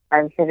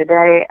I'm here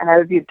today, and I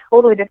would be a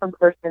totally different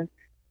person,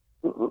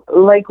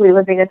 likely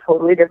living a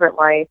totally different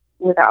life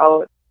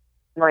without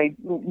my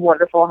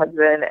wonderful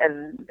husband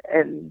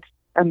and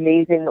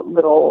amazing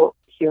little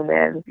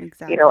human.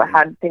 Exactly.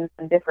 Had things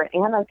been different,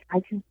 and like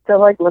I can still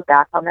like look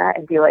back on that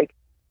and be like,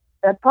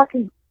 that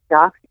fucking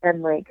sucks,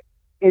 and like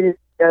it is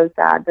so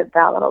sad that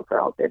that little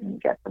girl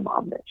didn't get the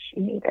mom that she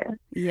needed.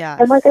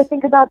 And like I Yes.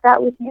 think about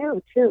that with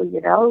you too,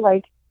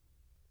 like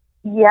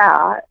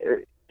yeah,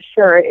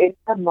 sure, it's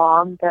a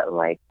mom that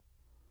like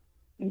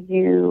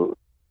you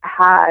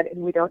had,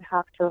 and we don't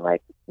have to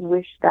like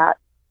wish that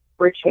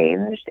were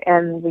changed,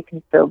 and we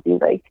can still be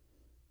like,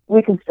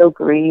 we can still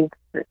grieve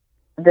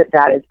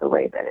that is the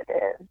way that it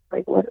is.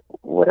 Like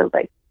what a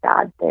like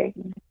sad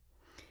thing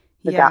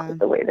that Yeah. was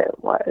the way that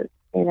it was.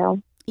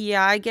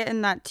 Yeah, I get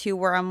in that too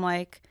where I'm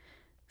like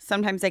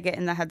sometimes I get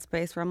in the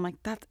headspace where I'm like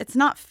that's it's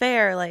not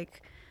fair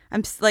like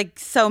like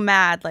so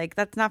mad like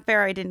that's not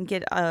fair I didn't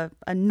get a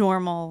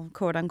normal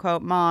quote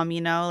unquote mom,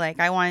 like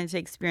I wanted to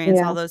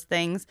experience all Yeah, those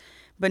things,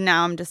 but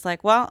now I'm just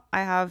like, well,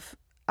 I have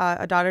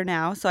a daughter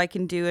now so I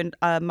can do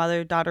a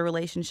mother-daughter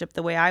relationship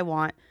the way I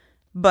want,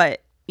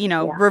 but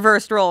yeah,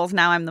 reversed roles,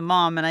 now I'm the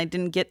mom and I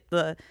didn't get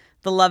the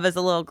love as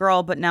a little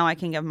girl, but now I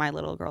can give my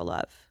little girl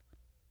love.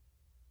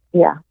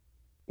 yeah,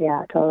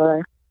 yeah,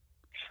 totally.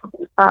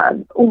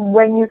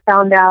 When you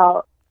found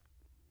out,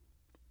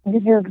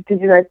 did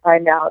you guys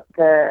find out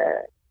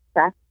the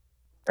sex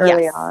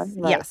early Yes, on?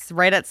 Like, yes,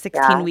 right at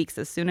 16 yeah, weeks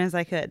as soon as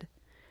I could.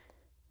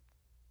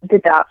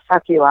 did that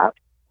fuck you up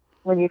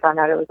when you found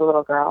out it was a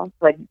little girl?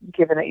 Like,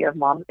 given that you have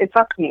mom, it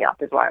fucked me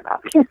up, is why I'm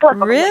asking. I'm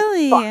like,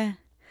 fuck. Really?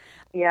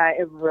 Yeah,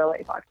 it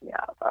really fucked me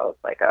up. I was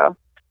like, oh,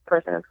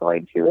 person is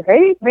going to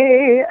hate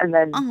me, and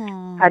then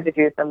Oh. had to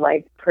do some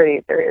like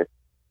pretty serious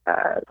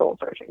soul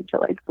searching to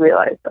like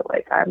realize that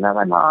like I'm not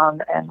my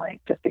mom, and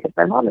like just because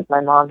my mom is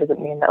my mom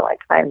doesn't mean that like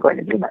I'm going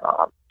to be my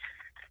mom.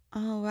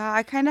 Oh, wow.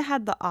 I kind of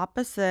had the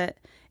opposite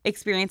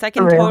experience.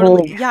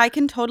 Really? Yeah, I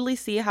can totally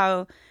see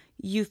how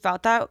you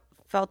felt that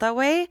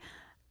way.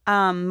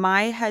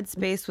 My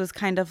headspace was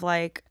kind of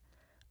like,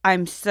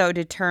 I'm so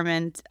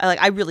determined.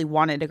 Like I really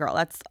wanted a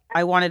girl.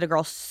 I wanted a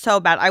girl so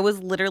bad. I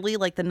was literally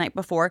like the night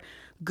before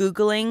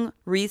Googling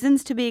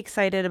reasons to be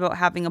excited about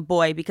having a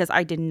boy because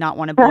I did not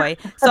want a boy.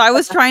 So I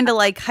was trying to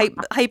like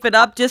hype it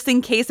up just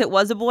in case it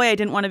was a boy. I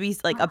didn't want to be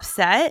like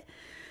upset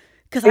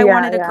because I Yeah,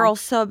 wanted a yeah, girl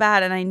so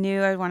bad, and I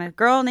knew I wanted a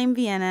girl named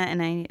Vienna,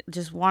 and I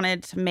just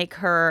wanted to make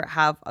her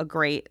have a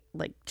great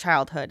like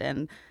childhood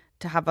and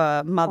to have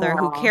a mother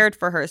who oh, cared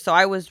for her. So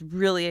I was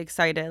really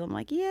excited. I'm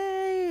like,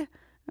 yay!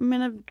 I'm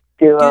gonna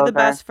do do the over.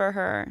 best for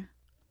her.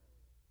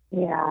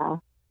 Yeah,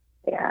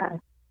 yeah,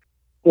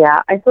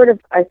 yeah. I sort of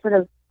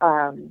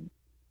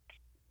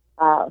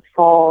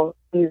fall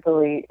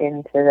easily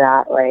into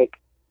that like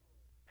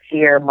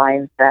fear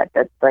mindset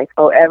that's like,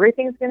 oh,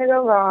 everything's gonna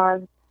go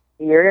wrong,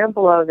 you're gonna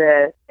blow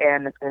this,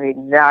 and it's gonna be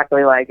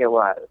exactly like it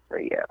was for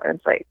you. And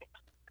it's like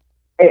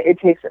it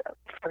takes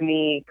for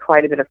me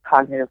quite a bit of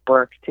cognitive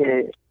work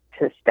to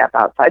step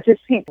outside, to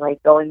see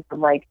like going from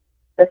like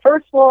the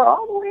first floor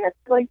all the way up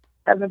to like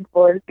seventh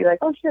floor, to be like,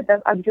 oh shit,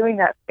 I'm doing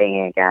that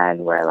thing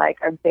again, where like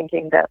I'm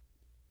thinking that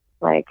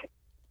like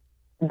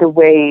the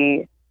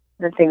way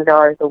that things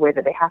are is the way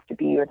that they have to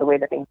be, or the way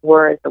that things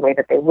were is the way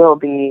that they will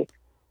be,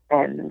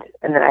 and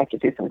then I have to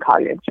do some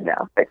cognitive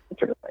gymnastics to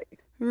sort of like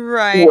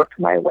Right. work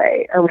my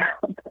way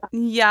around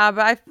Yeah,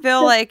 but I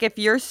feel that. like if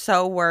you're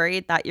so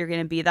worried that you're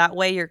going to be that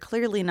way, you're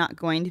clearly not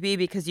going to be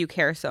because you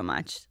care so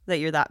much that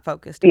you're that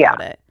focused Yeah,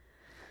 about it.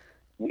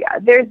 yeah.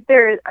 There's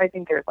I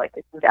think there's like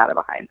some data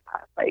behind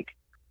that. Like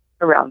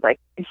around, like,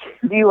 if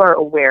you are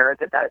aware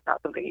that that is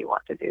not something you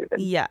want to do, then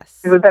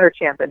Yes. you have a better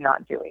chance of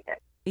not doing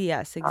it.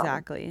 Yes,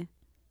 exactly.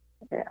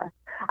 Yeah.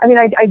 I mean,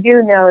 I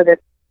do know that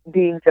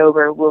being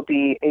sober will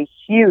be a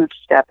huge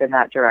step in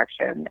that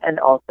direction. And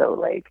also,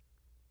 like,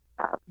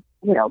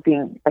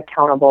 being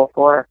accountable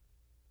for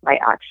my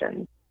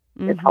actions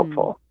is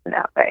helpful in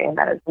that way. And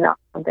that is not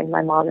something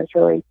my mom is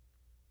really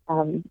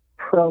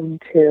prone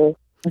to.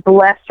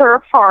 Bless her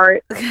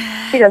heart.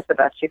 She does the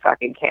best she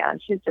fucking can.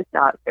 She's just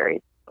not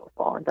very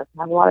skillful and doesn't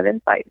have a lot of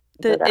insight.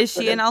 Is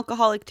she an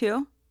alcoholic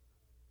too?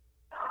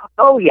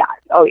 Oh yeah.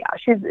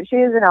 She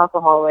is an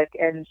alcoholic,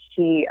 and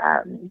she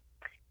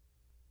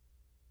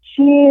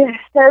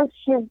says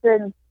she's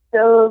been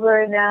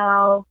sober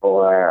now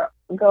for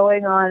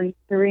going on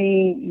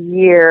 3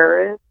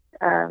 years.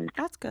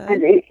 That's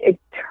good. It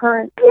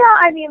turned. Yeah,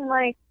 I mean,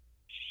 like,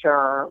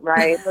 sure,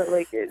 right? But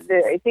like,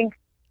 I think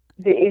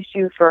the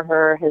issue for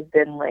her has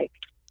been like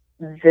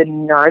the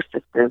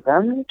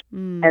narcissism,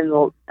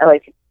 and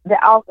like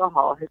the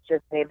alcohol has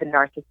just made the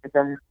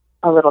narcissism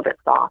a little bit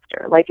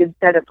softer. Like,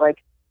 instead of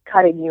like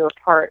cutting you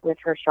apart with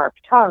her sharp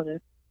tongue,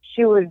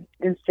 she would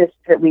insist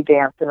that we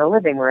dance in a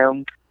living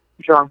room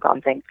drunk on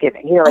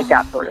Thanksgiving, like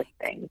that sort of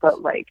thing.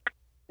 But like,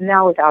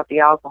 now without the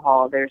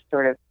alcohol, there's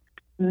sort of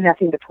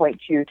nothing to point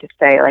to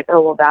say like,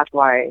 oh, well, that's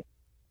why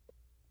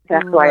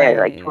I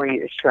like tore you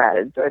to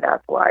shreds, or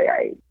that's why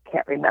I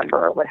can't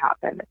remember what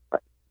happened.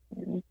 But,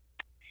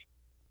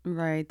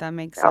 right, that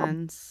makes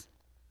sense.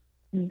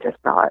 Just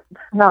not.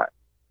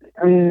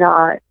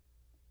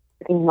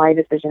 I think my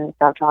decision to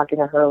stop talking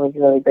to her was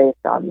really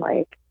based on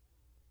like,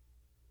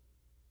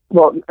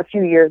 well, a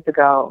few years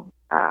ago,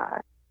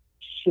 so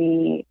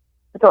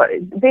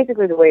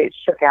basically the way it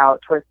shook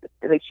out towards,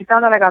 like, she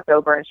found out I got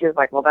sober, and she was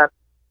like, well, that's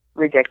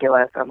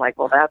ridiculous. I'm like,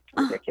 well, that's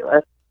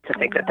ridiculous to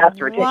think that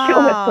that's ridiculous.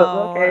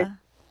 Wow. Okay.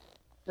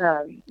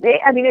 I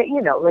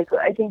mean, like,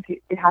 I think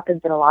it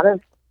happens in a lot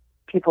of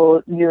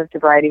people new in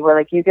sobriety, where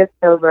like you get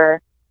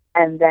sober,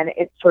 and then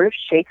it sort of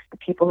shakes the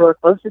people who are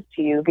closest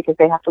to you, because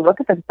they have to look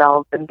at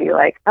themselves and be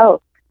like,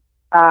 oh,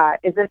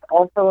 is this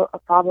also a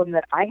problem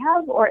that I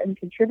have or am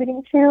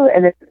contributing to?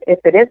 And if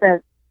it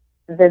isn't,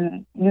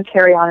 then you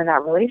carry on in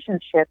that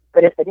relationship.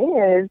 But if it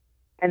is,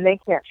 and they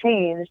can't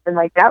change, then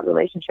like that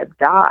relationship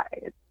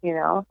dies,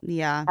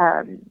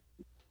 Yeah.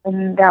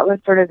 And that was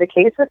sort of the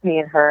case with me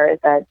and her, is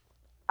that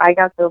I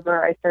got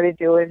sober. I started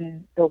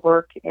doing the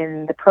work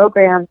in the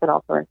programs and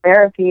also in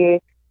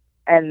therapy.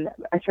 And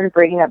I started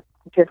bringing up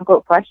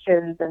difficult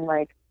questions and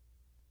like,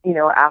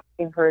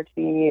 asking her to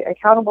be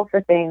accountable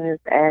for things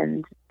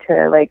and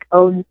to like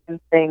own some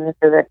things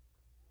so that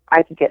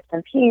I could get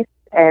some peace.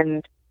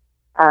 And,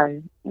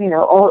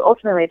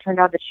 ultimately it turned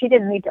out that she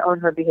didn't need to own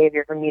her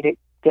behavior for me to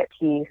get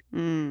peace.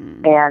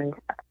 And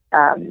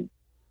the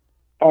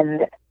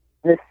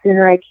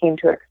sooner I came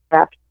to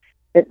accept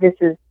that this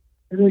is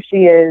who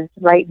she is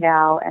right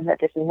now, and that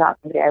this is not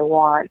somebody I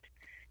want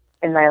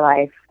in my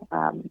life,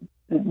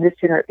 the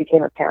sooner it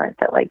became apparent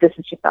that like, this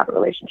is just not a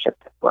relationship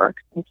that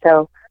works. And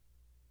so,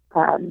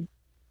 I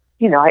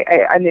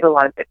made a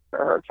lot of bits for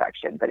her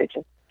affection, but it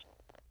just,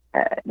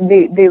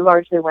 they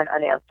largely went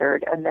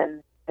unanswered. And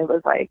then it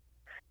was like,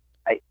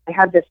 I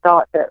had this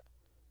thought that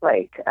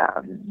like,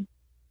 I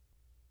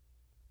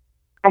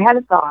had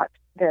a thought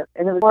that,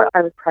 and it was before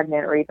I was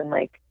pregnant or even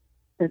like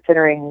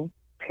considering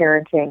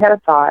parenting, I had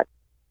a thought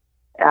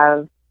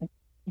of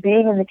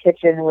being in the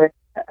kitchen with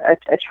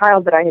a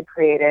child that I had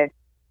created,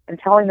 and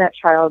telling that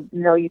child,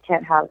 no, you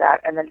can't have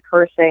that. And then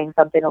her saying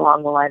something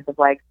along the lines of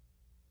like,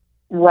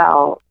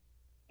 well,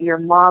 your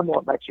mom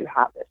won't let you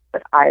have this,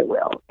 but I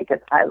will, because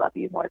I love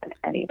you more than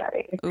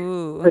anybody.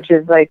 Ooh. Which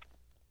is like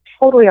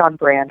totally on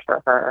brand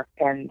for her.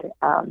 And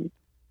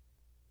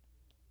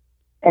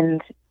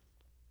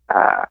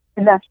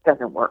that just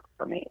doesn't work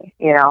for me.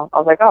 I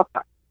was like, oh,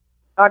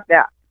 fuck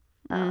that.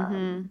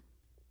 And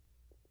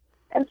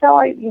so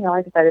I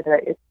decided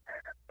that it's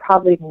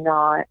probably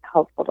not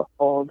helpful to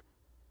hold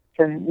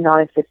the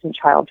non-existent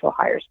child to a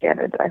higher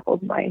standard that I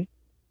hold myself.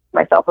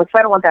 Like, so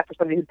I don't want that for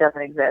somebody who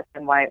doesn't exist,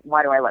 and why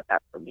do I let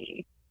that for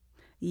me?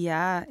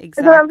 Yeah,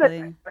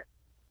 exactly.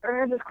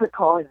 I just quit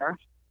calling her.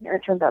 And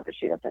it turns out that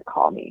she doesn't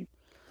call me.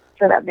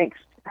 So that makes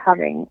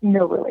having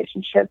no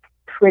relationship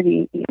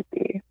pretty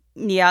easy.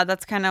 Yeah,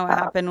 that's kind of what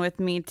happened with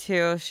me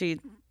too. She,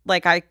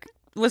 like, I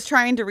was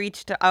trying to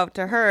reach out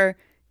to her.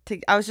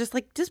 I was just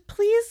like, just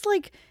please,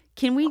 like,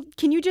 can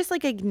you just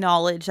like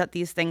acknowledge that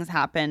these things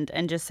happened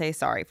and just say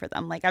sorry for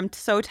them? Like, I'm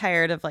so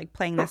tired of like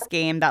playing this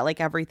game that like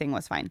everything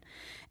was fine.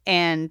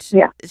 And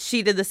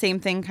she did the same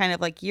thing, kind of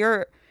like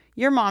your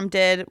mom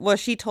did. Well,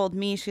 she told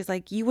me, she's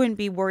like, you wouldn't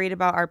be worried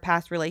about our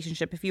past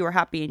relationship if you were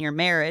happy in your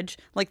marriage,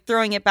 like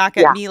throwing it back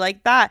at me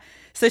like that.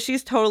 So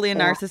she's totally a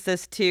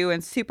narcissist too,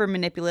 and super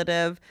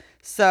manipulative.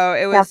 So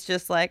it was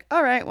just like,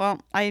 all right, well,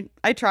 I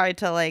tried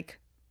to like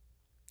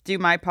do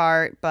my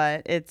part,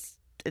 but it's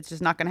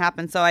just not going to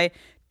happen. So I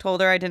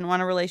told her I didn't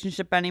want a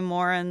relationship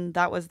anymore, and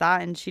that was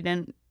that. And she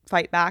didn't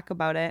fight back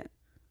about it.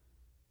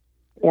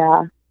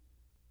 Yeah.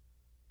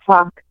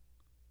 Fuck.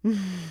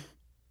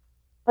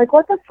 Like, like,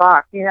 what the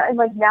fuck, you know? And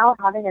like now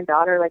having a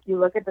daughter, like you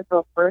look at this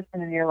little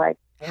person and you're like,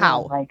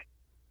 How? like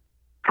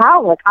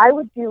how? Like I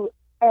would do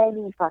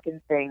any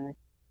fucking thing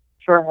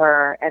for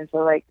her and to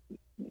like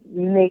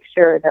make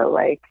sure that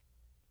like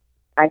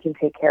I can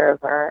take care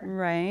of her.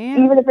 Right.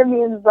 Even if it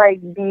means like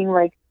being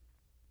like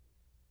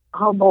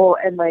humble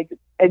and like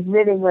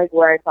admitting like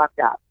where I fucked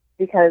up.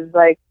 Because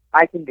like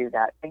I can do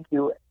that. Thank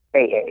you,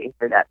 AA,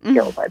 for that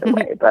skill, by the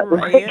way. But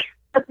right.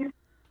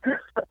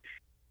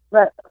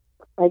 but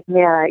like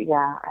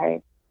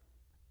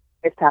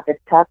it's tough. It's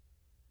tough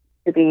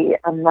to be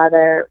a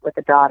mother with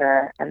a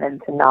daughter and then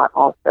to not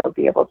also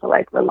be able to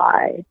like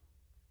rely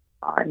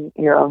on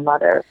your own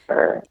mother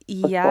for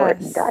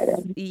support and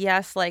guidance.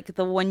 Yes, like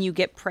the when you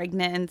get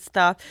pregnant and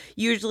stuff,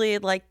 usually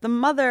like the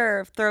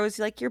mother throws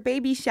like your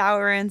baby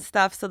shower and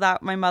stuff, so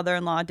that my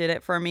mother-in-law did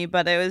it for me,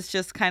 but it was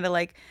just kind of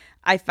like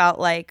I felt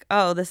like,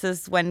 oh, this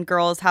is when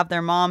girls have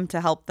their mom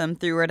to help them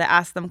through or to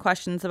ask them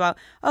questions about,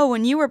 oh,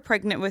 when you were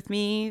pregnant with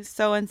me,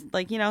 so and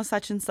like, you know,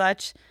 such and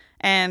such,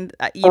 and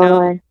you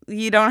know,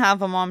 you don't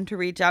have a mom to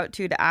reach out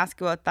to ask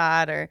about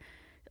that. Or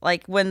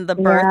like when the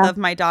birth of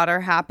my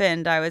daughter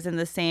happened, I was in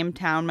the same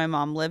town my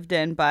mom lived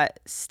in, but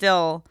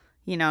still,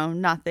 you know,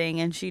 nothing.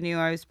 And she knew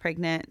I was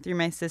pregnant through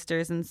my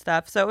sisters and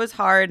stuff. So it was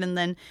hard. And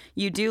then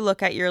you do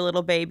look at your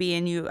little baby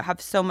and you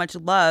have so much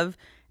love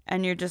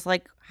and you're just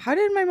like, how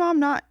did my mom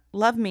not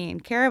love me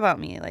and care about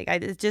me? Like,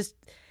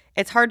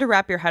 it's hard to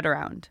wrap your head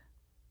around.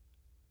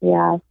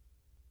 Yeah.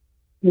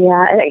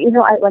 Yeah. And, you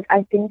know,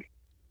 I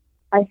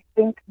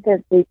think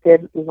that they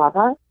did love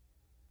us.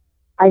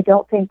 I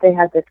don't think they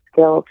had the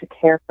skill to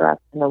care for us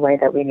in the way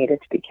that we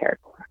needed to be cared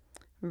for.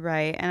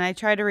 Right. And I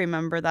try to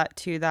remember that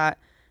too, that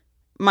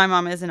my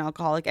mom is an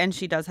alcoholic and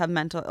she does have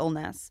mental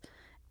illness.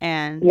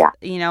 And,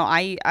 you know,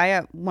 I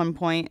at one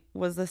point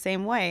was the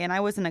same way and I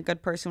wasn't a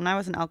good person when I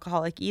was an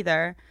alcoholic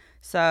either.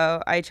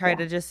 So I try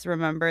to just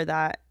remember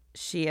that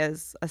she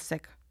is a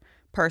sick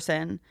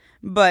person,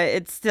 but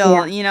it's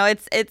still, you know,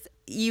 it's,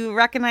 you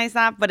recognize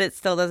that, but it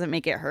still doesn't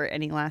make it hurt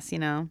any less, you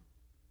know?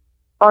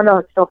 Oh no,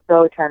 it's still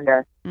so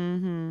tender.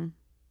 Mm-hmm.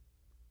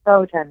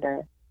 So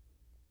tender.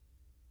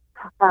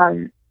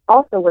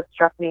 Also what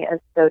struck me as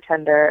so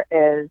tender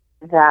is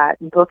that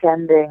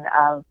bookending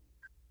of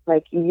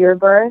like your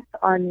birth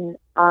on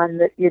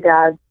your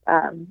dad's,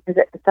 is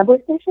it the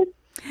subway station?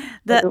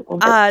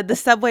 The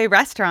Subway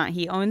restaurant.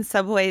 He owns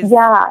Subways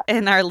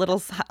in our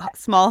little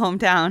small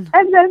hometown.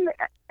 And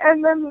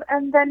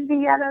then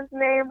Vienna's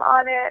name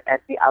on it. I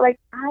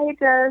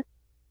just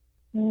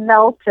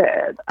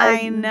melted.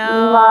 I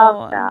know.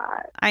 Love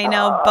that. I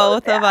know.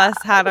 Both of us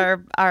had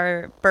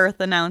our birth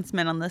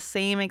announcement on the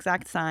same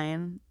exact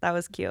sign. That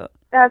was cute.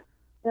 That's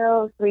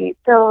so sweet.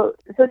 So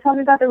tell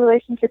me about the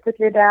relationship with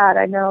your dad.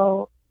 I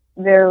know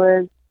there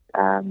was,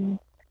 you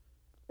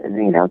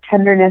know,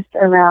 tenderness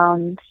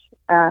around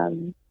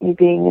you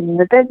being in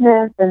the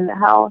business, and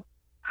how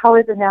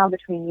is it now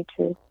between you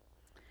two?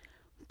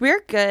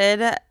 We're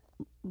good.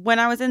 When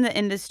I was in the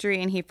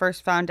industry and he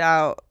first found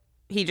out,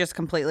 he just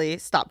completely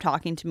stopped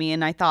talking to me,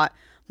 and I thought,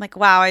 I'm like,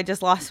 wow, I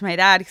just lost my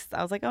dad.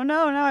 I was like, oh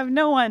no, I have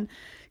no one,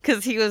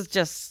 because he was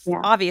just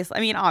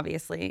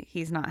obviously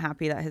he's not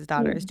happy that his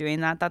daughter is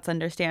doing that. That's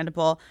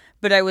understandable,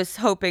 but I was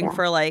hoping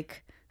for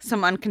like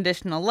some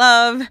unconditional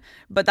love.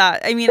 But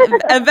that, I mean,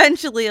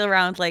 eventually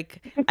around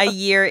like a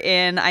year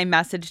in, I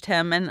messaged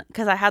him, and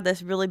because I had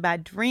this really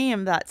bad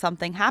dream that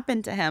something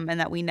happened to him and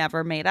that we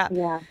never made up.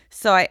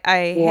 So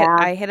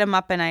I hit him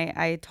up and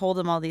I told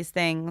him all these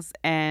things,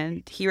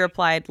 and he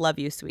replied, "Love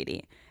you,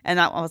 sweetie." And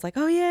that I was like,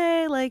 oh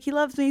yay, like he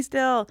loves me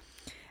still.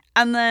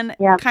 And then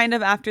kind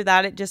of after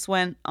that, it just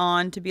went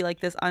on to be like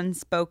this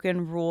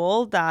unspoken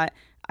rule that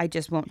I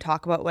just won't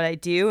talk about what I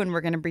do, and we're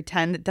going to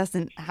pretend it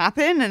doesn't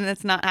happen and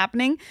it's not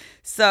happening.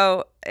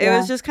 So it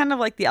was just kind of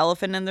like the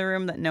elephant in the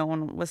room that no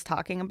one was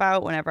talking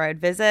about whenever I'd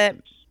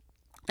visit.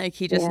 Like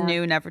he just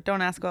knew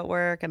don't ask about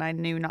work, and I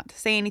knew not to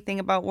say anything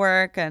about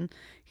work, and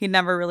he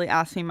never really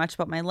asked me much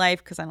about my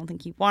life because I don't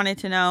think he wanted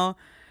to know.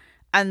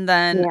 And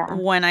then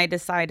when I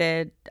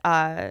decided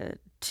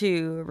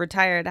to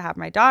retire to have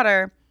my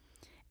daughter,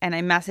 and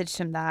I messaged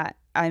him that,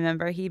 I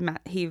remember he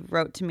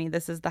wrote to me,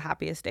 "This is the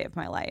happiest day of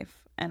my life."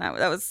 And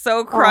that was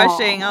so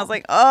crushing. Aww. I was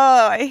like,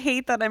 oh, I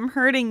hate that I'm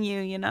hurting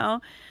you, you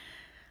know?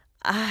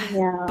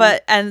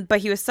 But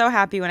he was so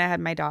happy when I had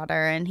my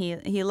daughter, and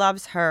he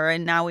loves her,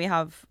 and now we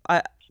have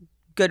a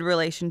good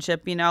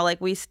relationship, you know?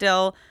 Like we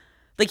still,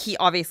 like he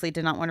obviously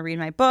did not want to read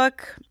my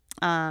book.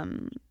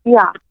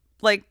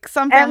 Like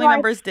some family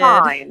members did.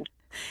 Fine.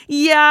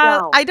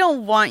 Yeah, I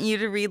don't want you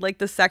to read like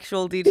the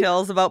sexual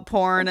details about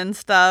porn and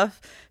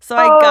stuff. So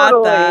I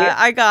got that.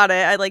 I got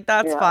it. I like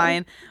that's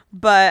fine.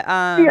 But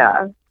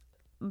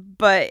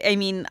but I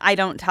mean, I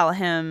don't tell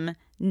him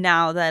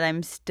now that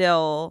I'm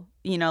still,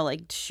 you know,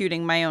 like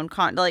shooting my own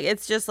content. Like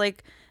it's just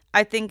like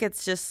I think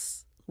it's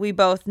just we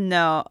both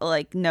know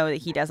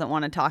that he doesn't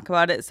want to talk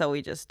about it, so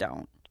we just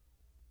don't.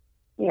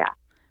 Yeah.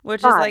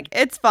 Which is like,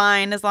 it's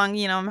fine as long,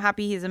 you know, I'm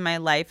happy he's in my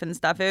life and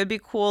stuff. It would be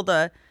cool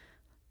to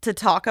to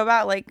talk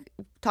about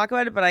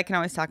it, but I can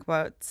always talk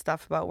about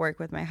stuff about work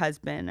with my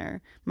husband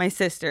or my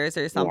sisters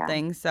or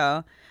something.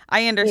 So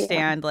I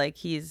understand like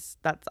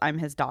I'm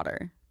his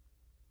daughter.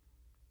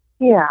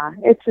 Yeah,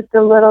 it's just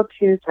a little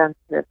too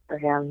sensitive for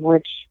him,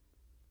 which,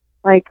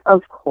 like,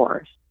 of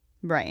course.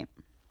 Right.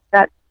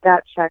 That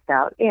checked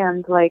out.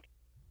 And, like,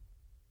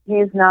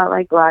 he's not,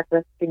 like,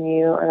 blacklisting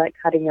you or, like,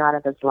 cutting you out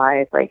of his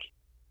life. Like,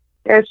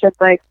 there's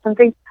just, like,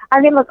 something.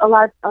 I mean, look, a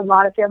lot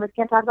of families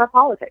can't talk about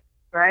politics,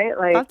 right?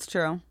 Like, that's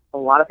true. A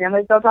lot of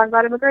families don't talk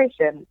about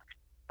immigration.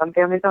 Some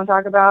families don't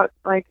talk about,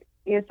 like,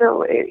 you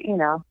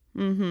know.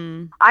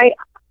 Mm-hmm.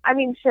 I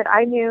mean, shit,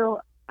 I knew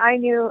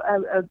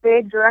a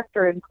big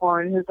director in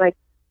porn who's like,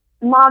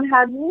 Mom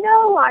had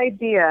no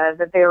idea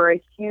that they were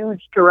a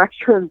huge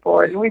director's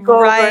board. And we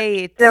go over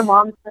to their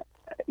mom's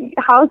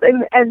house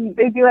and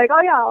they'd be like,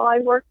 oh yeah, well, I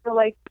work for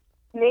like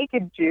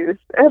Naked Juice.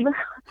 And I'd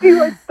be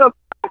like, the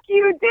fuck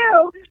you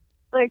do?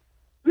 Like,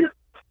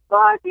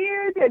 fuck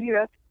you did, you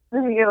know?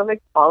 And, you know,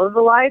 like follow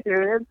the lie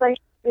through. And it's like,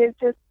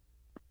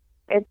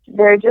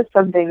 there are just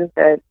some things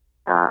that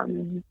are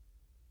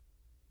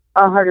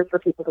harder for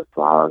people to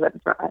swallow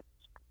than for us.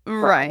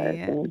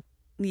 Right.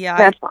 Yeah.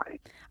 That's fine.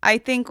 I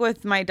think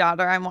with my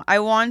daughter, I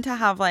want to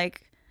have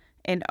like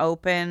an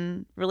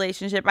open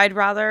relationship. I'd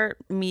rather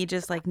me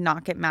just like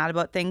not get mad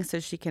about things so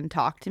she can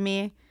talk to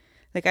me.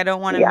 Like I don't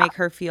want to make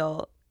her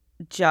feel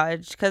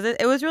judged because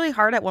it was really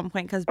hard at one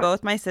point because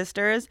both my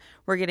sisters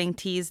were getting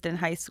teased in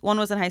high school. One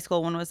was in high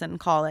school, one was in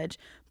college.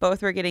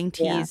 Both were getting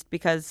teased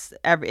because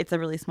it's a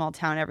really small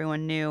town.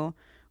 Everyone knew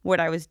what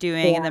I was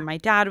doing. And then my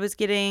dad was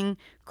getting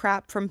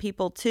crap from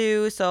people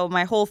too. So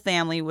my whole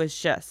family was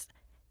just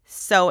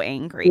so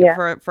angry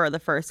for the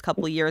first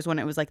couple of years when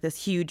it was like this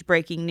huge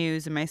breaking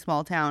news in my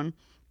small town.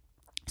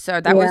 So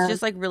that was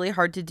just like really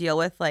hard to deal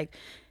with, like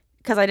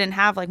because I didn't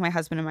have like my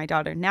husband and my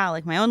daughter now,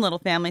 like my own little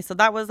family. So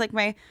that was like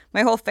my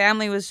whole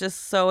family was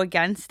just so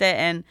against it,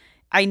 and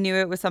I knew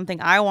it was something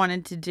I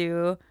wanted to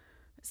do.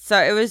 So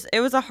it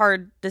was a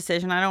hard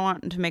decision. I don't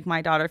want to make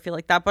my daughter feel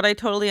like that, but I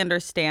totally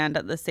understand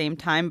at the same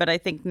time. But I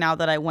think now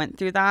that I went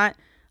through that,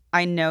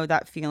 I know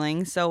that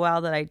feeling so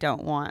well that I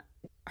don't want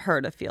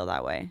her to feel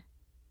that way.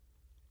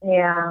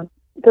 Yeah.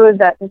 So is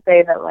that to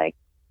say that, like,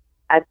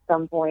 at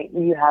some point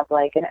you have,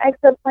 like, an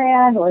exit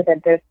plan, or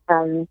that there's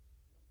some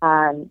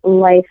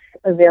life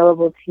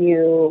available to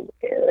you?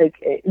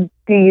 Like,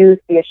 do you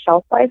see a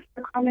shelf life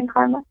for Common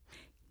Karma?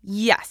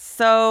 Yes.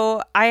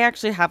 So I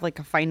actually have, like,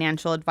 a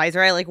financial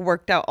advisor. I, like,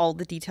 worked out all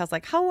the details,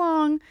 like, how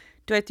long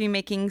do I have to be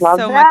making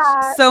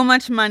so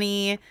much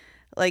money?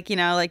 Like, you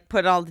know, like,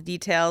 put all the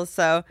details.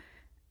 So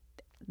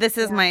this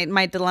is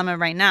my dilemma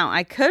right now.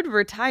 I could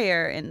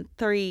retire in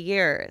 3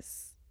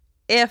 years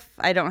if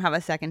I don't have a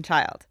second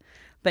child.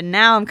 But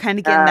now I'm kind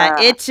of getting that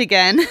itch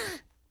again.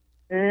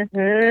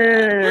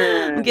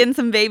 Mm-hmm. I'm getting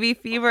some baby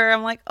fever.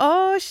 I'm like,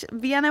 oh,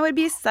 Vienna would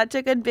be such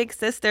a good big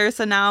sister.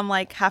 So now I'm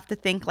like, have to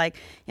think like,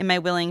 am I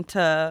willing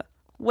to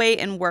wait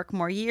and work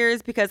more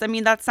years? Because I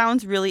mean, that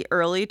sounds really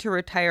early to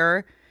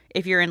retire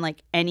if you're in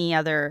like any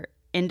other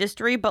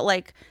industry. But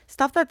like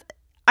stuff that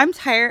I'm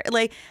tired,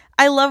 like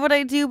I love what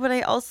I do, but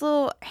I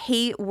also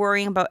hate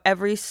worrying about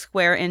every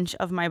square inch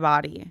of my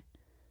body.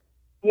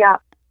 Yeah.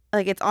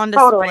 Like it's on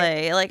display.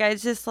 Totally. Like I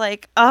just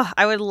like,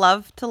 I would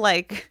love to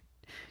like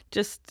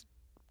just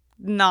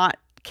not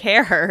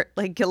care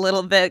like a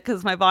little bit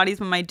because my body's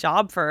been my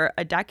job for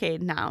a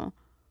decade now.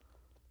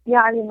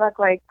 Yeah, I mean, look,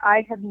 like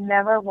I have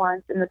never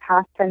once in the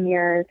past 10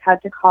 years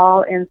had to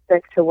call in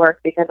sick to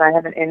work because I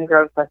have an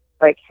ingrowth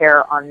like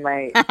hair on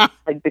my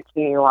like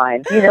bikini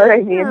line. You know what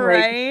I mean?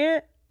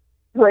 Right.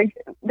 Like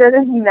that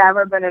has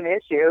never been an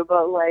issue,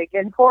 but like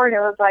in porn it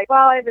was like,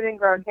 well, I have an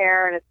ingrown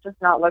hair and it's just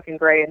not looking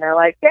great, and they're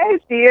like, hey,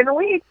 see you in a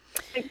week.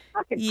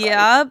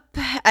 Yep.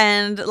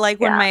 And like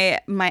when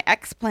my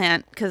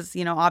explant, because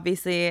you know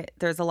obviously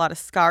there's a lot of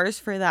scars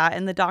for that,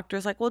 and the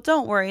doctor's like, well,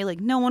 don't worry, like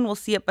no one will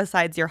see it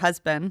besides your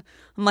husband.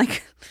 I'm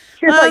like,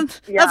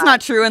 that's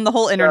not true in the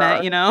whole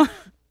internet, you know.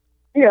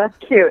 Yeah,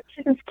 cute.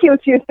 It's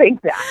cute you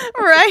think that.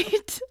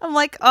 Right. I'm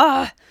like,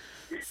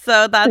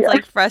 so that's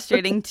like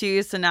frustrating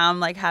too. So now I'm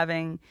like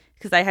having,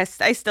 because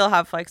I still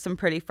have like some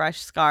pretty fresh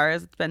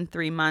scars. It's been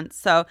 3 months.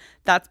 So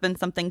that's been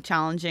something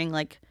challenging.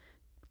 Like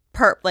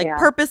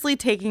purposely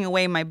taking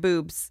away my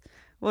boobs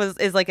those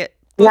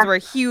were a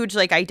huge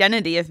like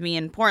identity of me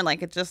in porn.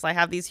 Like it's just, I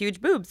have these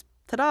huge boobs.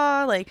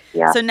 Ta-da. Like,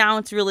 so now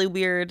it's really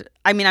weird.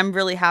 I mean, I'm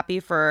really happy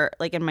for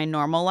like in my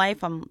normal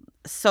life. I'm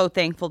so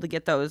thankful to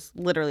get those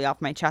literally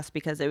off my chest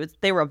because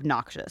they were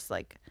obnoxious.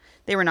 Like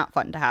they were not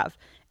fun to have.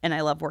 And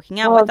I love working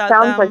out without them.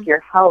 Well, it sounds like your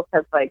health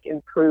has like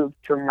improved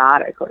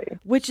dramatically.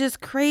 Which is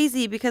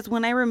crazy because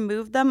when I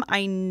removed them,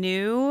 I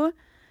knew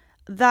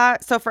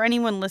that. So for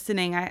anyone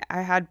listening, I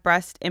had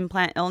breast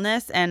implant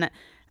illness, and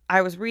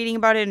I was reading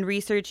about it and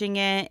researching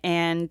it,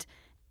 and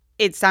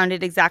it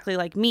sounded exactly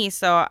like me.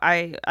 So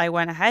I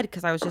went ahead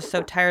because I was just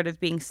so tired of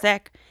being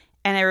sick,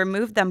 and I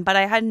removed them. But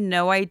I had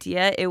no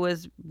idea it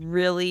was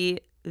really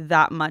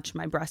that much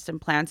my breast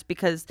implants,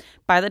 because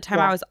by the time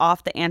I was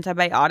off the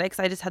antibiotics,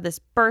 I just had this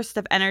burst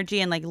of energy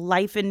and like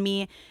life in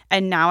me.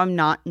 And now I'm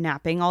not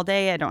napping all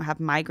day. I don't have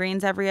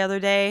migraines every other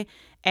day.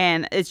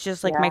 And it's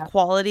just like my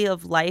quality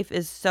of life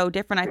is so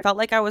different. I felt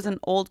like I was an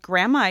old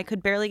grandma. I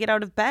could barely get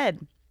out of bed.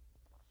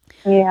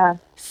 Yeah.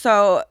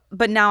 So,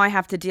 but now I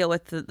have to deal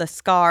with the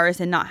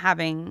scars and not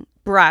having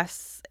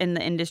breasts in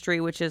the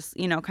industry, which is,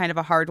 you know, kind of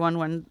a hard one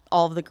when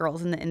all of the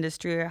girls in the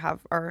industry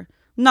are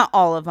not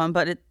all of them,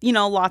 but it, you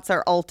know, lots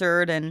are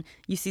altered, and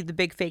you see the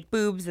big fake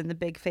boobs and the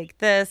big fake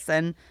this,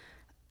 and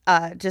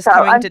just so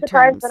coming I'm to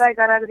surprised terms. that I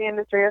got out of the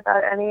industry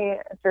without any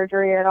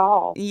surgery at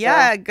all.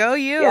 Yeah, so, go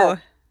you. Yeah.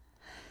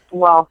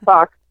 Well,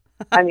 fuck.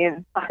 I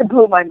mean, I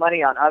blew my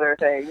money on other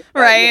things. But,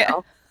 right. You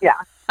know, yeah.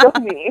 Go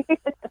me.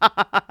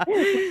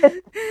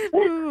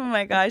 Oh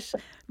my gosh.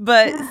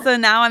 But so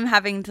now I'm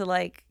having to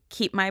like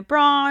keep my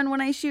bra on when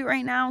I shoot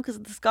right now because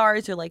the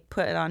scars are like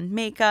put on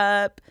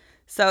makeup.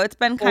 So it's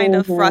been kind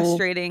of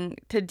frustrating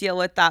to deal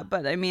with that.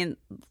 But I mean,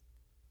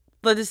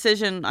 the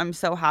decision, I'm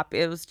so happy.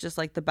 It was just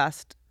like the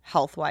best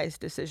health-wise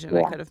decision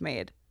I could have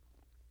made.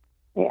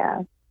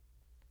 Yeah.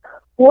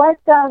 What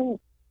else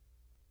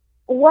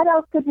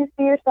could you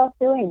see yourself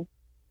doing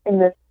in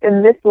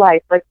this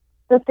life? Like,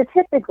 so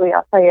statistically,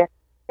 I'll tell you,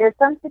 there's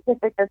some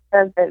statistic that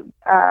says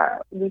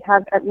that we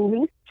have at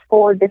least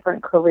 4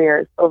 different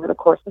careers over the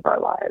course of our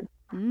lives.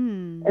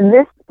 And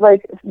this,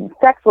 like,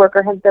 sex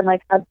worker has been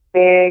like a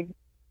big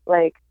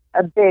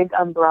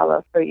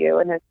umbrella for you,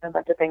 and there's a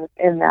bunch of things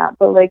in that.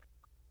 But like,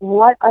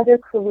 what other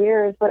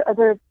careers, what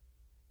other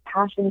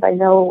passions? I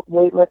know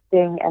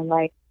weightlifting and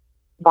like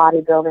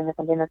bodybuilding is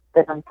something that's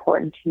been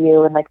important to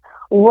you, and like,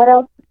 what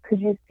else could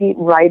you see?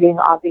 Writing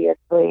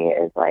obviously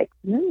is like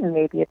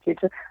maybe a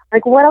future.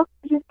 Like, what else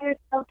could you see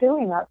yourself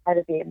doing outside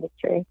of the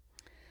industry?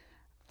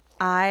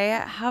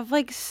 I have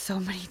like so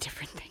many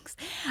different things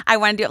I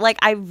want to do. Like,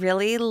 I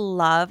really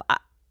love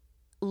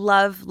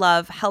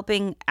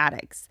helping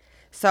addicts.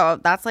 So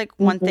that's like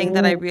one thing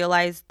that I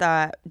realized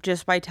that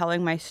just by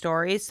telling my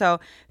story. So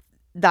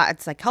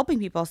that's like helping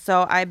people.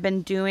 So I've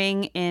been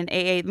doing in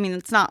AA. I mean,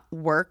 it's not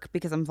work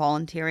because I'm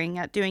volunteering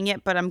at doing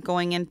it, but I'm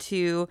going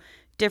into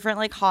different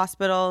like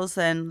hospitals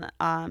and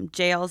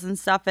jails and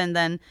stuff, and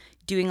then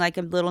doing like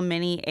a little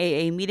mini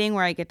AA meeting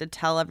where I get to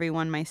tell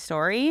everyone my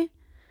story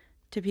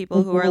to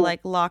people who are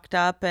like locked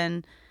up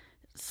and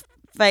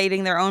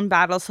fighting their own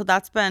battles. So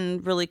that's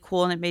been really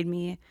cool, and it made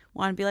me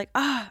want to be like,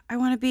 I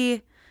want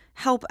to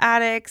help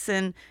addicts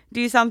and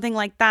do something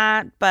like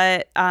that.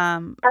 But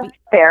a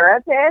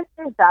therapist,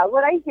 is that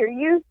what I hear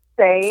you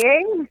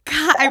saying?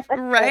 God,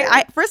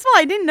 right? First of all,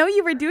 I didn't know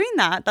you were doing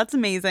that. That's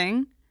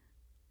amazing.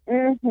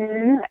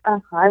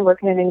 I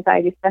work in an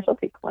anxiety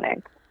specialty clinic.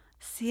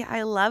 See,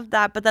 I love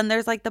that. But then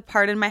there's like the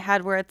part in my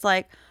head where it's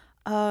like,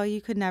 oh,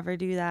 you could never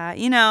do that.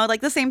 You know,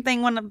 like the same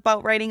thing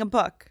about writing a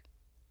book.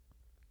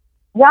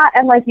 Yeah,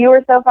 and like, you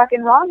were so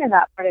fucking wrong in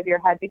that part of your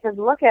head, because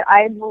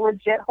I'm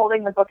legit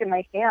holding the book in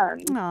my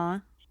hand.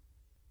 Aw.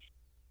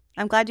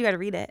 I'm glad you got to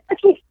read it.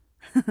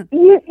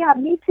 Yeah,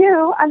 me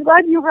too. I'm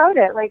glad you wrote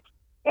it. Like,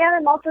 and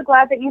I'm also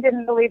glad that you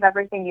didn't believe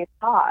everything you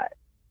thought.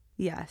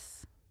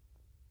 Yes.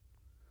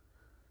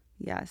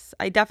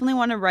 I definitely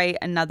want to write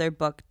another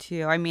book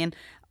too. I mean,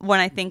 when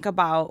I think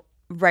about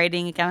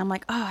writing again, I'm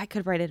like, oh, I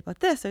could write it about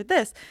this or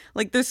this.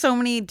 Like, there's so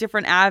many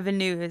different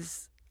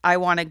avenues I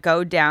want to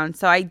go down.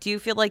 So I do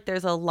feel like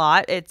there's a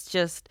lot. It's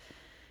just,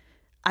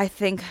 I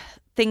think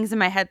things in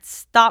my head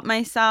stop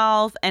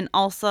myself. And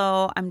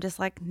also I'm just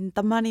like,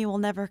 the money will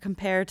never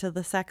compare to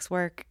the sex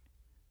work.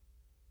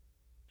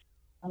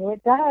 Oh,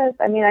 it does.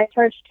 I mean, I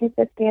charge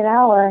 $2.50 an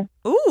hour.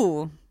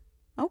 Ooh,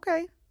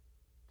 okay.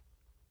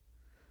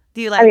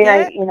 Do you like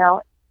it?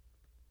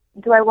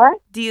 Do I what?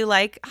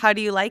 How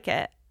do you like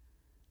it?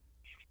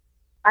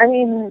 I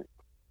mean,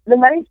 the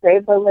money's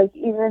great, but like,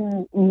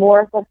 even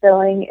more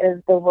fulfilling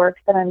is the work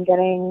that I'm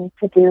getting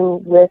to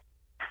do with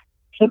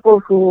people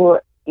who,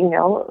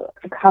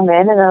 come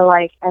in and are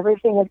like,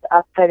 everything is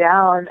upside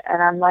down.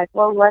 And I'm like,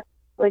 well, let's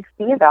like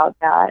see about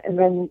that. And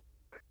then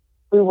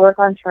we work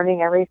on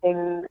turning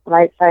everything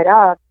right side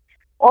up,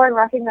 or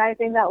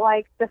recognizing that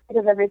like, just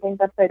because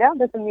everything's upside down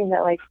doesn't mean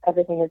that like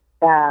everything is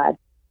bad.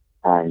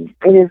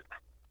 It is,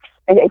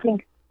 I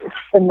think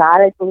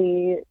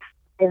thematically,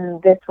 in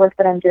this work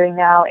that I'm doing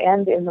now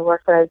and in the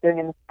work that I was doing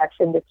in the sex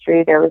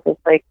industry, there was this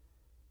like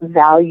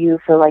value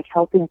for like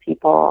helping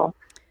people,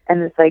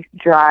 and this like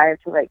drive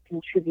to like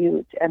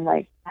contribute and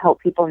like help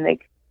people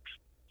make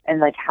and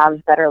like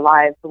have better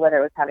lives, whether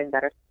it was having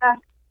better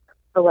sex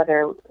or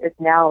whether it's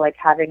now like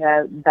having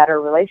a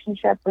better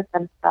relationship with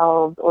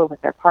themselves or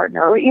with their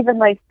partner, or even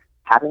like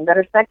having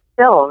better sex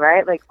still,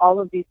 right? Like, all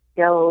of these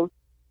skills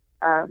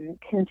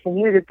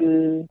continue to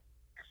be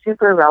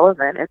super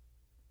relevant.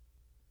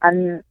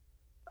 I'm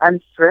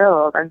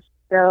thrilled. I'm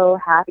so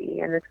happy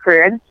in this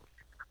career. And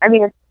I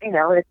mean,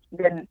 it's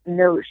been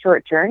no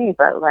short journey,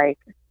 but like,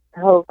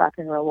 so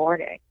fucking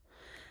rewarding.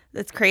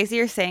 It's crazy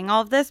you're saying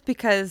all of this,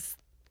 because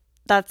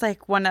that's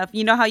like one of,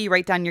 how you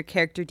write down your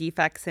character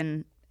defects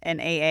in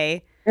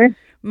AA?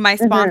 my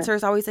sponsor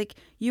is always like,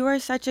 you are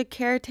such a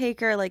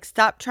caretaker. Like,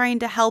 stop trying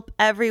to help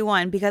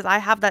everyone, because I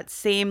have that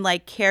same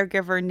like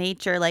caregiver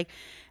nature. Like,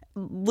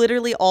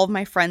 literally all of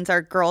my friends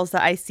are girls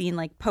that I seen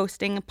like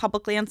posting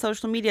publicly on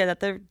social media that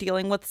they're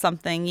dealing with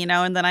something,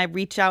 and then I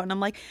reach out and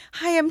I'm like,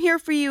 hi, I'm here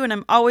for you. And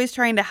I'm always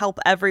trying to help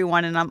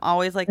everyone. And I'm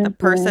always like the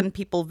person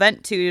people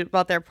vent to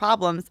about their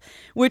problems,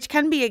 which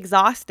can be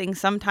exhausting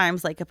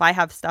sometimes. Like, if I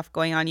have stuff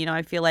going on,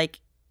 I feel like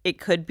it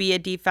could be a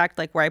defect,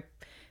 like where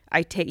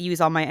I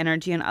use all my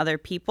energy on other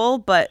people.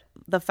 But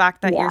the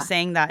fact that you're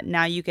saying that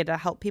now you get to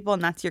help people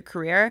and that's your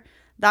career,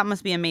 that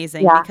must be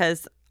amazing,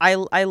 because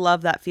I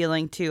love that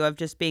feeling too, of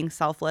just being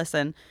selfless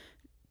and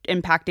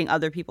impacting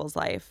other people's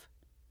life.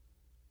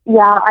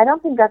 Yeah, I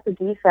don't think that's a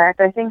defect.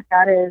 I think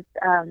that is,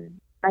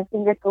 I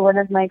think it's one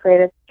of my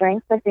greatest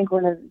strengths. I think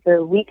one of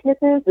the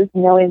weaknesses is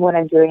knowing when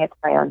I'm doing it to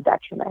my own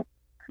detriment.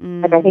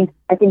 Like,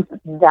 I think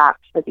that's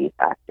the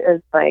defect,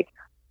 is like,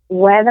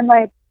 when am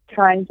I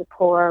trying to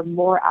pour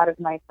more out of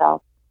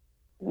myself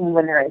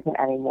when there isn't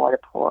any more to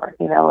pour?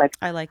 Like,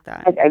 I like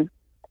that.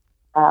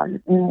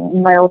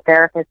 My old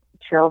therapist,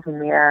 Cheryl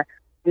Vermeer,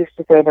 used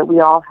to say that we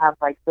all have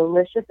like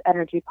delicious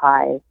energy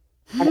pies,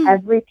 and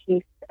every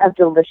piece of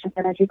delicious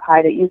energy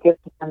pie that you give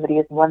to somebody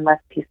is one less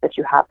piece that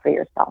you have for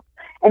yourself.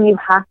 And you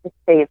have to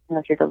save some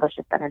of your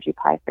delicious energy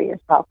pie for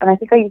yourself. And I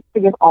think I used to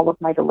give all of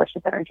my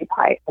delicious energy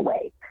pie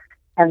away.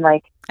 And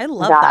like, I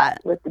love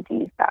that was the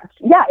defect.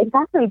 Yeah,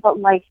 exactly. But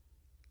like,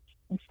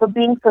 so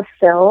being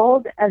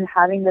fulfilled and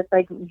having this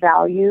like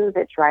value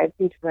that drives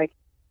you to like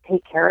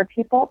take care of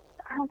people,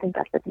 I don't think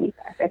that's a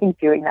defect. I think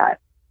doing that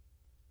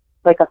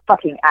like a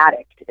fucking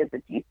addict is a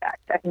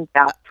defect. I think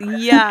that's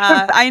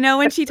I know,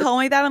 when she told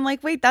me that, I'm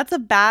like, wait, that's a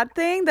bad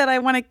thing, that I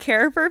want to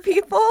care for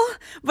people?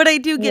 But I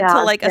do get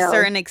to like a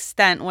certain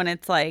extent when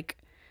it's like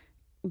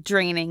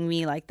draining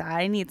me like that.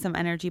 I need some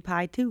energy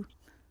pie too.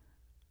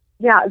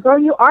 Yeah, girl,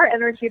 you are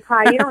energy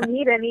pie. You don't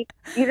need any.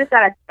 You just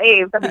gotta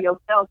save some of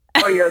yourself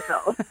for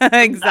yourself.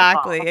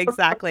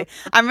 Exactly.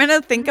 I'm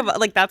gonna think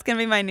about, like, that's gonna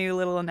be my new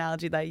little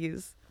analogy that I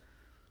use.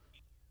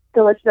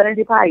 Delicious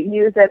energy pie.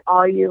 Use it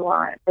all you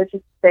want, but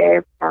just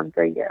save some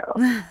for you.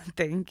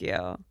 Thank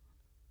you.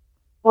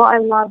 Well, I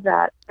love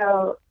that.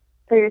 So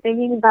you're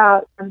thinking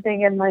about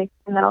something in like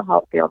the mental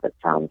health field, it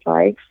sounds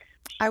like.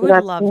 I would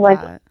love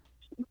that.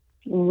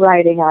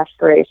 Writing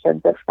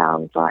aspirations, it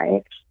sounds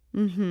like.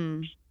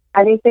 Mm-hmm.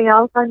 Anything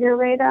else on your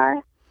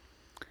radar?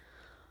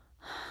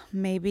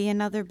 Maybe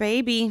another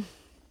baby.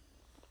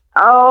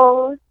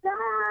 Oh,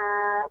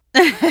 stop.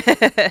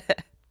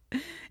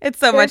 It's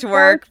so much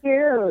work. So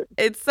cute.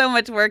 It's so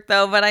much work,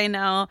 though. But I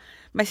know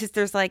my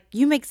sister's like,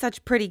 you make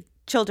such pretty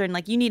children.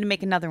 Like, you need to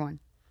make another one.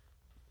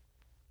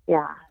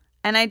 Yeah.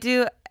 And I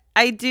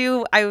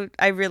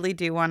really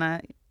do want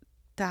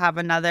to have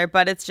another,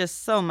 but it's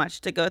just so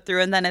much to go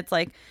through. And then it's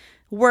like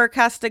work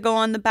has to go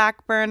on the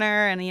back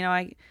burner. And,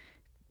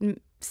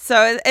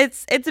 so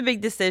it's a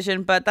big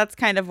decision, but that's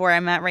kind of where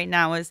I'm at right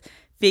now, is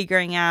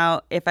figuring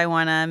out if I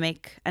want to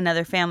make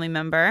another family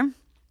member.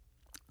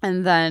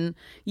 And then,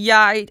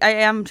 I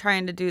am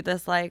trying to do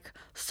this like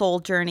soul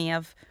journey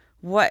of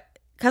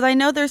because I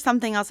know there's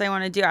something else I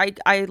want to do.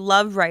 I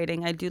love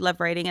writing. I do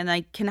love writing, and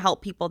I can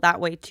help people that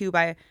way too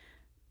by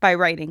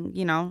writing,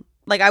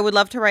 Like, I would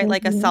love to write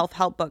like a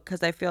self-help book,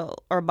 because I feel,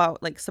 or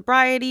about like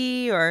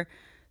sobriety or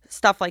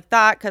stuff like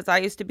that, because I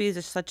used to be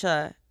just such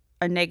a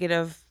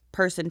negative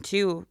person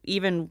too,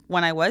 even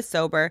when I was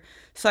sober.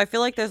 So I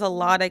feel like there's a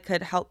lot I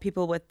could help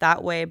people with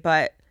that way.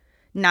 But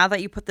now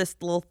that you put this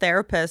little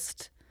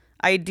therapist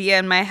idea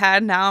in my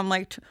head, now I'm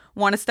like,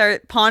 want to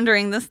start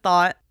pondering this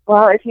thought.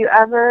 Well, if you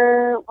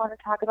ever want to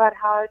talk about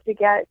how to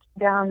get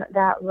down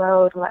that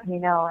road, let me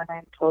know, and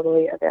I'm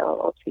totally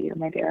available to you,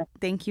 my dear.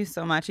 Thank you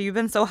so much. You've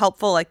been so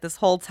helpful like this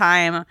whole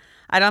time.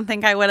 I don't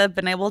think I would have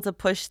been able to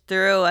push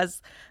through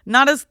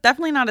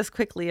definitely not as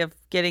quickly of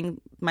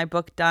getting my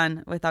book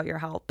done without your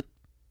help.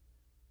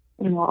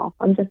 Well,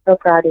 I'm just so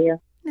proud of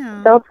you.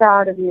 No. So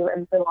proud of you,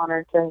 and so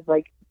honored to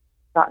have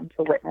gotten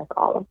to witness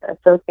all of this.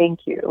 So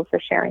thank you for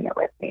sharing it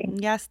with me.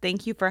 Yes,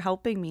 thank you for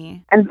helping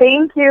me. And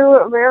thank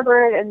you, Rare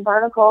Bird and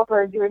Barnacle,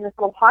 for doing this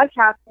little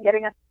podcast and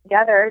getting us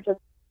together. Just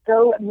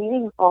so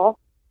meaningful.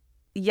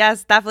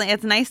 Yes, definitely.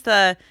 It's nice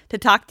to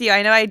talk to you.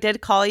 I know I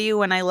did call you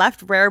when I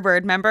left Rare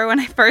Bird. Remember when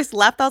I first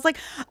left? I was like,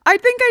 I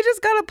think I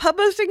just got a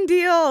publishing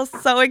deal.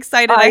 So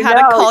excited. I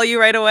had to call you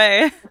right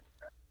away.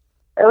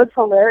 It was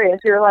hilarious.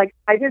 You were like,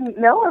 I didn't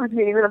know I was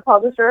meeting with a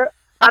publisher.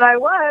 And I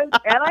was,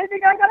 and I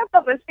think I got a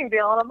publishing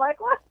deal. And I'm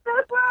like, what's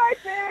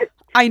this?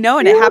 I know,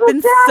 and it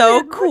happened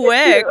so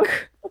quick.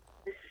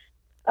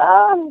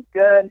 Oh, it was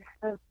good.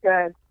 It was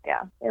good.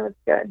 Yeah, it was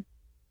good.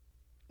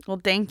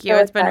 Well, thank you.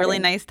 It's been really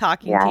nice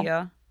talking to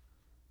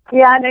you.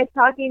 Yeah, nice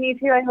talking to you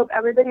too. I hope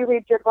everybody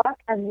reads your book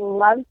and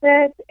loves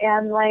it.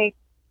 And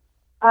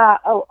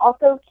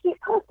also keep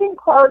posting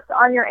quotes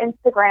on your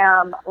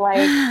Instagram.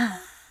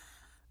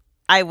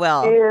 I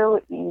will.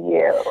 Do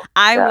you?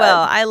 I will.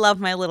 I love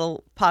my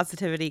little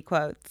positivity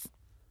quotes.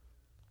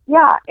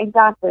 Yeah,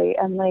 exactly.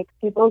 And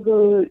people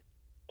who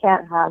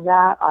can't have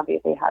that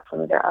obviously have some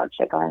of their own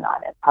shit going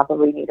on and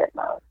probably need it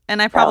most.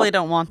 And I probably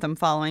don't want them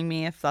following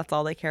me if that's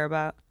all they care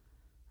about.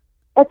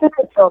 It's a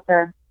good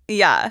filter.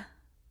 Yeah.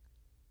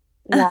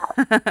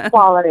 Yeah.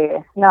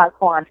 Quality, not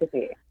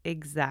quantity.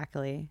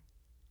 Exactly.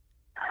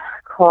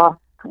 Cool.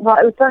 Well,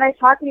 it was so nice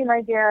talking to you,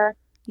 my dear.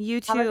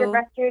 You too. Have a good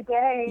rest of your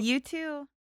day. You too.